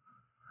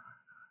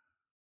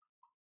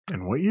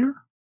 In what year?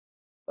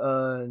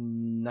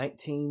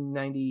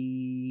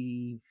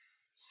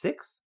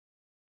 1996.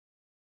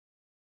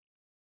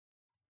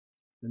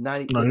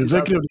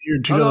 Executive of the Year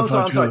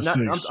 2005,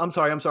 2006. I'm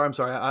sorry.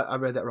 I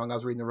read that wrong. I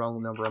was reading the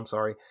wrong number. I'm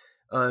sorry. It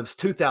was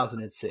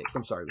 2006.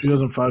 I'm sorry.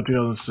 2005,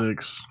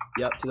 2006.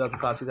 Yep,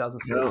 2005,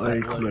 2006.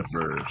 LA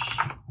Clippers.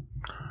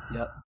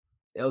 Yep.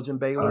 Elgin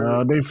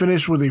Baylor. They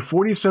finished with a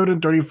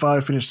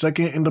 47-35, finished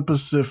second in the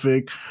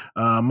Pacific.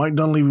 Mike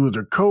Dunleavy was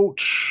their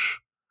coach.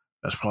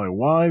 That's probably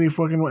why they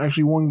fucking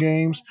actually won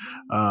games.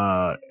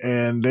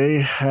 And they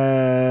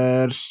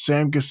had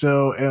Sam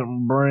Cassell,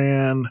 Elton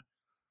Brand,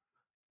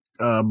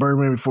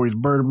 Birdman before he's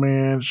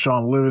Birdman,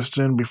 Sean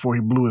Livingston before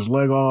he blew his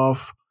leg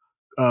off,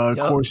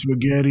 Corey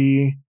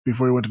Spaghetti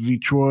before he went to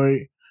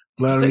Detroit.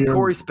 Did you say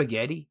Corey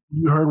Spaghetti?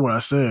 You heard what I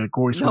said,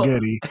 Corey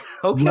Spaghetti.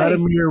 Okay.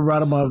 Vladimir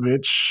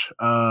Radamovich,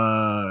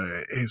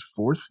 his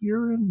fourth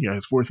year in? Yeah,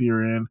 his fourth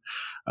year in.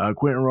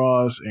 Quentin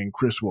Ross and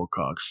Chris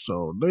Wilcox.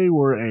 So they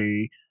were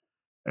a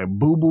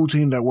boo-boo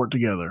team that worked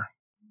together.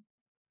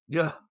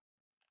 Yeah,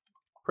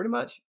 pretty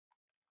much.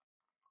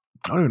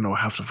 I don't even know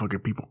half the fucking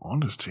people on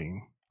this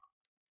team.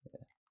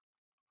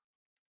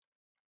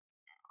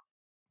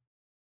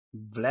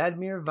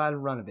 Vladimir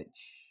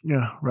Radamovich.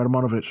 Yeah,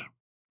 Radamovich.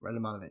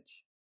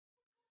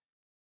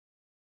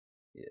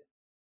 Yeah.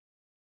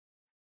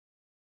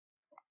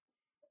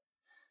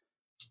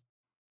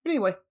 But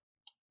anyway,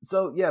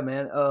 so yeah,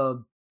 man.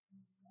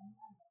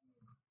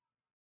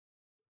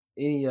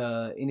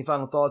 Any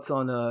final thoughts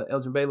on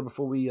Elgin Baylor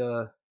before we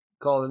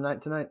call it a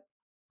night tonight?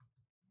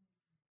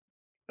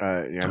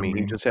 I mean,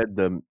 he just had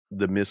the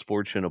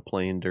misfortune of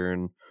playing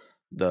during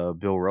the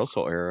Bill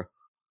Russell era.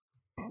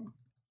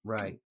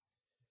 Right.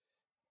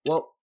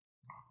 Well,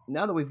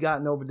 now that we've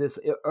gotten over this,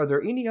 are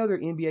there any other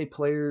NBA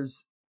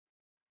players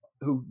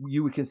who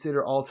you would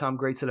consider all-time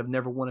greats that have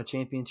never won a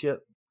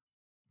championship?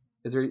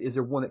 Is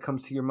there one that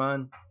comes to your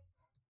mind?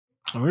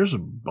 I mean, there's a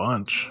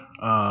bunch.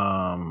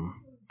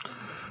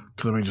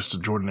 Because I mean, just the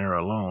Jordan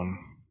era alone.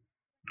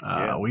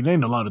 We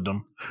named a lot of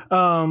them.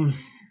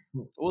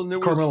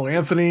 Carmelo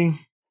Anthony.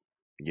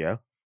 Yeah.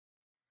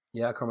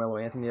 Yeah, Carmelo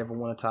Anthony ever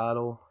won a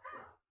title.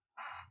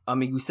 I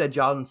mean, we said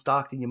John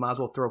Stockton. You might as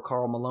well throw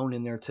Karl Malone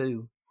in there,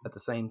 too, at the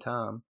same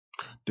time.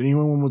 Did he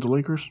win one with the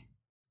Lakers?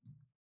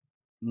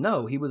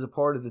 No, he was a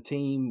part of the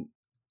team.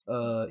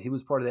 He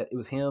was part of that. It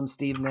was him,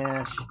 Steve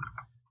Nash,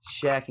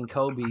 Shaq, and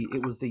Kobe.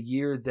 It was the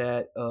year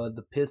that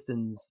the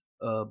Pistons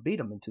beat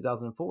them in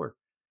 2004.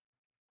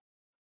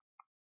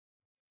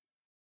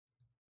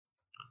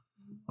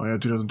 Oh, yeah,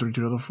 2003,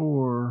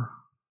 2004.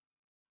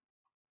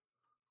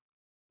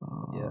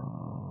 Yeah.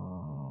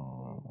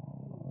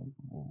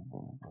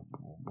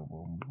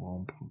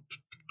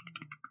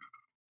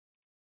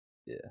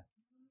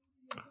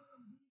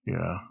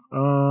 Yeah.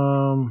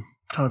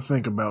 Trying to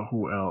think about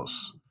who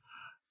else.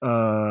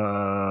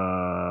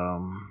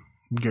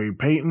 Gary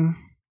Payton.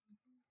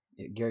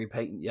 Yeah, Gary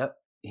Payton. Yep.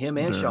 Him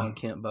and Sean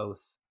Kemp both.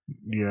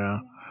 Yeah.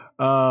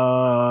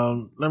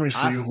 Let me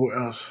see who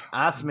else.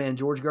 Iceman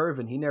George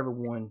Gervin. He never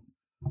won.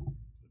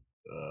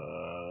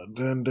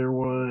 Then there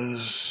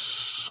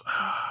was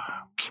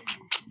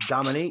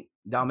Dominique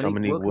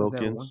Wilkins.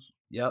 Never won.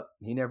 Yep.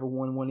 He never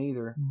won one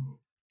either.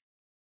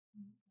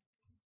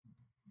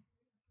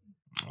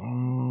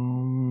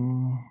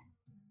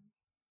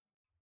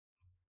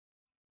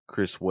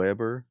 Chris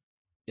Webber.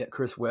 Yeah,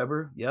 Chris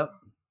Webber. Yep.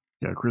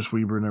 Yeah, Chris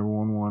Webber never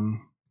won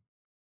one.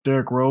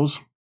 Derrick Rose.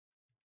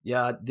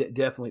 Yeah,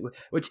 definitely.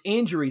 Which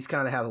injuries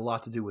kind of had a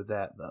lot to do with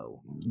that,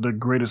 though. The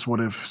greatest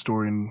what-if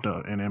story in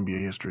NBA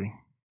history.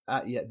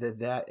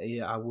 Yeah,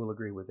 I will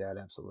agree with that,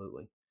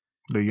 absolutely.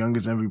 The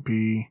youngest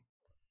MVP,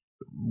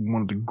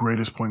 one of the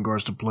greatest point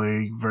guards to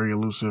play, very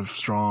elusive,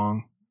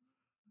 strong.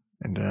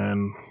 And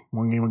then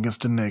one game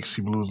against the Knicks,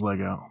 he blew his leg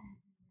out.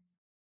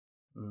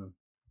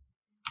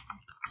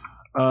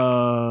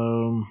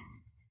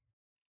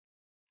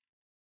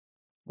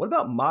 What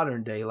about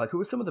modern day? Like, who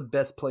are some of the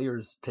best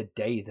players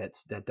today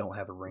that don't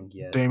have a ring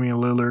yet? Damian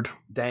Lillard,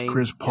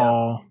 Chris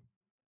Paul,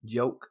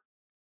 Joke.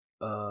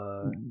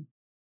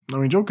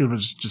 Jokic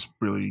is just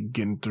really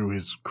getting through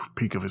his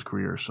peak of his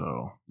career.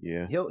 So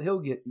yeah, he'll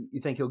get.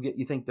 You think they'll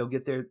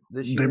get there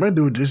this year? They might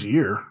do it this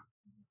year.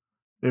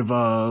 If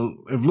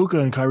Luka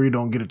and Kyrie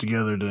don't get it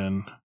together,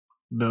 then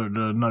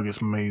the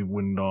Nuggets may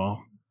win it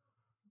all.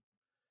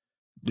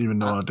 Even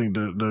though I think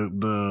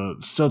the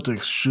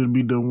Celtics should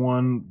be the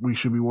one we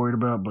should be worried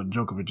about, but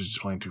Djokovic is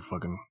just playing too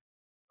fucking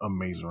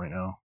amazing right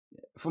now.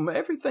 From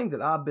everything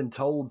that I've been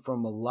told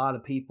from a lot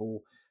of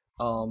people,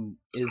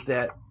 is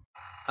that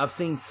I've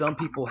seen some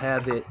people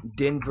have it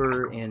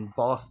Denver and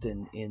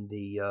Boston in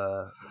the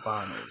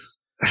finals.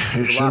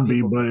 It should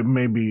be, but it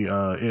may be.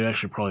 It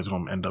actually probably is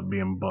going to end up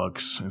being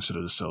Bucks instead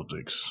of the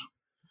Celtics.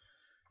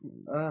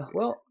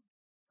 Well,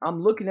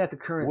 I'm looking at the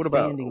current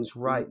standings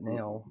right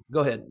now. Go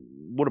ahead.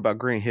 What about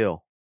Grant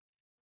Hill?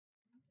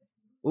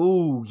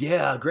 Ooh,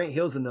 yeah, Grant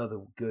Hill's another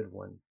good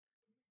one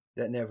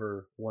that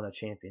never won a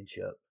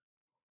championship.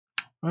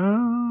 I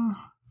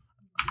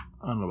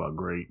don't know about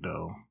great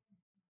though.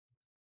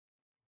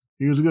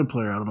 He was a good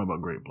player. I don't know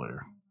about great player.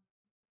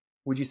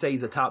 Would you say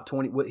he's a top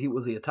 20?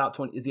 Was he a top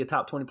 20? Is he a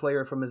top 20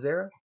 player from his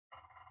era?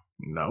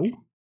 No.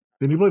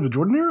 Didn't he play the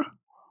Jordan era?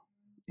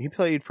 He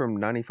played from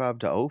 95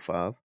 to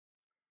 05.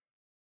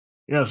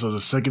 Yeah, so the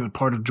second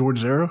part of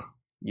Jordan's era?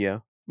 Yeah.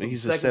 So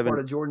he's the second part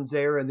of Jordan's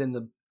era, and then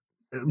the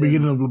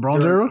beginning of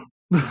LeBron's era?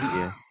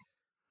 Yeah.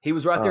 He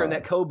was right there in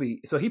that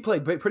Kobe. So he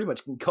played pretty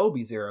much in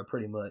Kobe's era,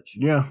 pretty much.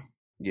 Yeah.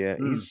 Yeah,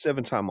 he's a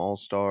 7-time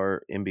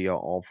All-Star, NBA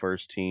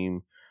All-First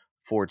Team,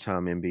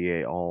 4-time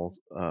NBA All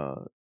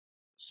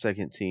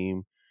Second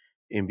Team,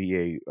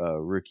 NBA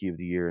Rookie of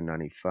the Year in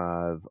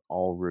 95,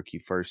 All Rookie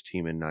First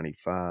Team in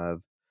 95,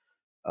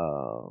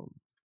 2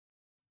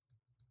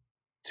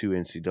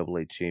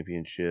 NCAA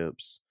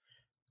championships,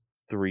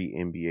 3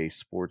 NBA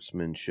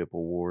Sportsmanship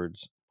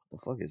Awards. What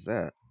the fuck is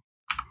that?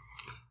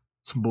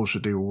 Some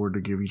bullshit they award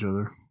to give each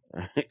other.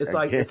 It's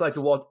like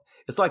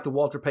the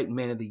Walter Payton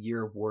Man of the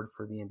Year award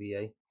for the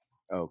NBA.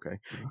 Okay.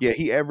 Yeah,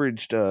 he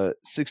averaged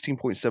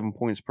 16.7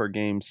 points per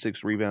game,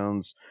 6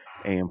 rebounds,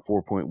 and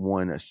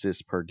 4.1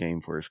 assists per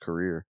game for his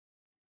career.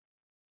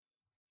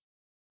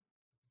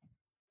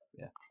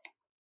 Yeah.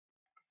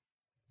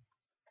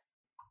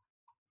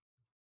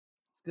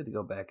 It's good to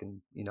go back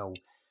and,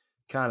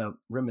 kind of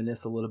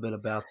reminisce a little bit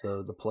about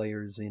the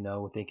players,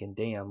 thinking,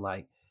 damn,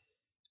 like,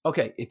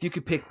 okay, if you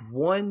could pick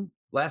one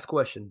last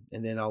question,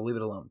 and then I'll leave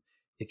it alone.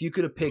 If you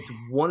could have picked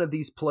one of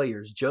these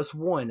players, just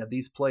one of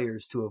these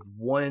players to have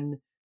won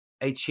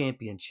a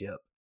championship,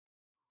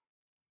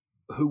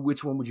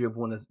 which one would you have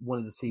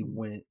wanted to see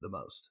win it the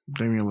most?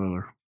 Damian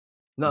Lillard.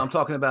 No, I'm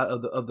talking about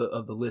of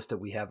the list that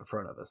we have in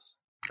front of us.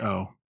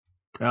 Oh,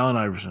 Allen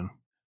Iverson.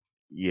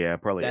 Yeah,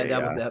 probably AI.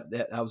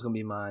 That was going to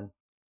be mine.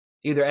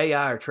 Either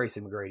AI or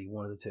Tracy McGrady,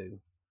 one of the two.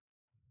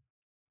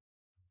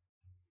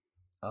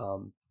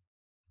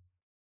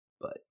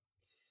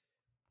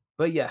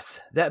 But yes,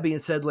 that being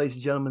said, ladies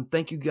and gentlemen,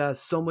 thank you guys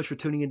so much for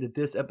tuning into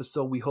this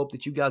episode. We hope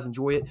that you guys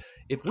enjoy it.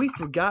 If we've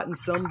forgotten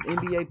some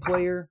NBA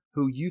player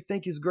who you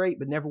think is great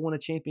but never won a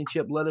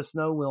championship, let us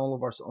know on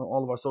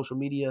all of our social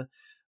media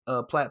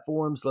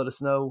platforms. Let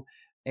us know,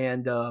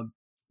 and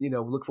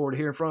look forward to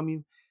hearing from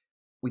you.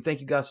 We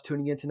thank you guys for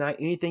tuning in tonight.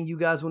 Anything you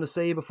guys want to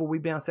say before we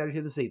bounce out of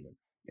here this evening?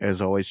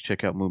 As always,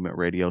 check out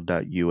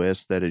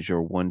movementradio.us. That is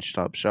your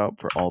one-stop shop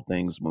for all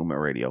things Movement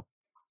Radio.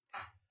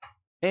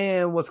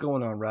 And what's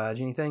going on, Raj?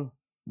 Anything?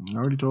 I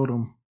already told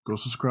him. Go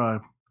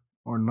subscribe.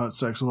 Or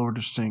Nutsack's all over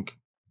the sink.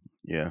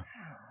 Yeah.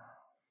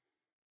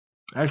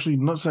 Actually,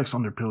 Nutsack's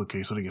on their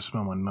pillowcase so they can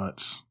smell my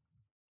nuts.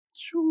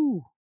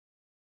 Shoo.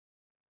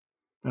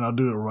 And I'll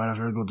do it right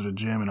after I go to the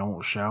gym, and I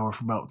won't shower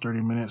for about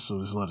 30 minutes, so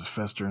just let it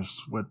fester and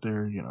sweat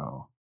there,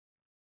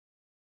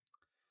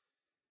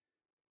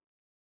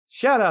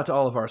 Shout out to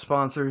all of our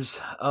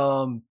sponsors.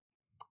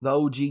 the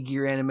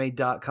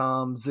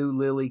OGGearAnime.com,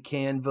 Zulily,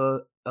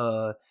 Canva,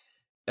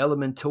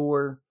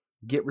 Elementor,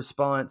 Get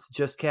Response,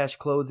 Just Cash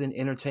Clothing,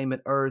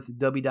 Entertainment Earth,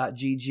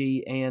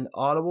 W.GG, and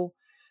Audible.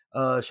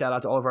 Shout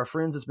out to all of our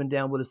friends that's been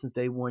down with us since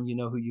day one. You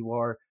know who you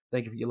are.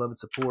 Thank you for your love and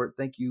support.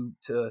 Thank you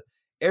to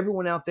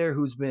everyone out there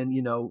who's been,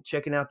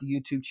 checking out the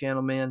YouTube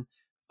channel, man.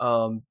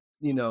 I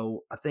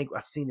think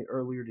I seen it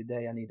earlier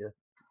today. I need to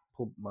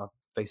pull my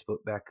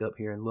Facebook back up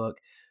here and look.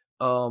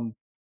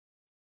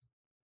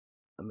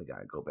 I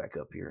gotta go back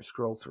up here and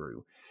scroll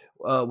through.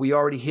 We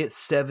already hit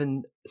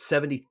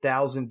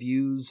 70,000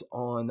 views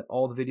on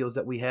all the videos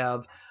that we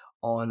have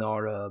on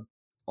our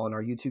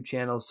YouTube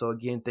channel. So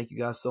again, thank you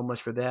guys so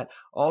much for that.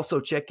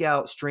 Also check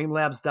out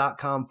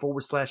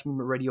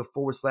streamlabs.com/movement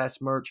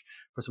radio/merch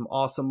for some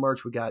awesome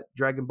merch. We got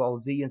Dragon Ball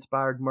Z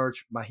inspired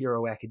merch, My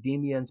Hero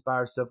Academia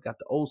inspired stuff, got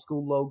the old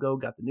school logo,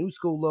 got the new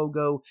school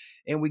logo,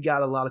 and we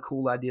got a lot of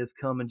cool ideas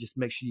coming. Just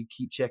make sure you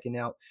keep checking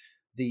out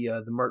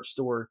the merch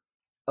store.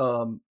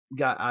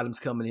 Got items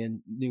coming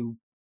in new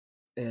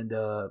and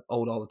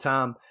old all the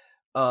time.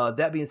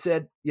 That being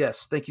said,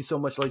 yes, thank you so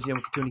much, ladies and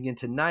gentlemen, for tuning in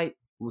tonight.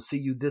 We'll see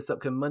you this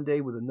upcoming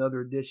Monday with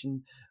another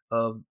edition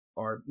of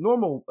our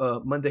normal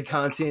Monday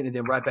content, and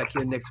then right back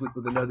here next week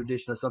with another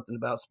edition of Something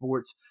About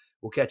Sports.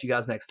 We'll catch you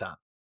guys next time.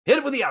 Hit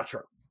it with the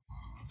outro.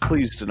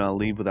 Please do not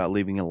leave without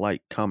leaving a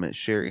like, comment,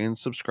 share, and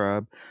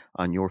subscribe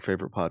on your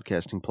favorite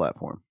podcasting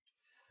platform.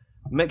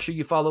 Make sure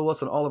you follow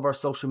us on all of our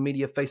social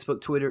media, Facebook,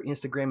 Twitter,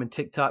 Instagram, and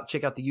TikTok.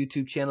 Check out the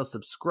YouTube channel,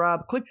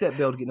 subscribe, click that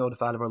bell to get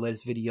notified of our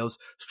latest videos.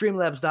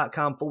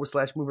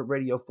 Streamlabs.com/movement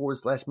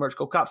radio/merch.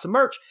 Go cop some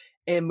merch,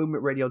 and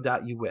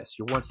movementradio.us.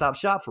 Your one-stop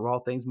shop for all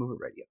things movement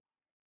radio.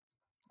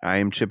 I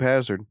am Chip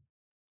Hazard.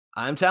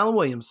 I'm Talon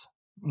Williams.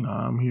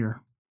 I'm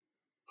here.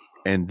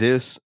 And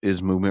this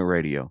is Movement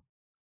Radio.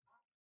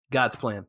 God's plan.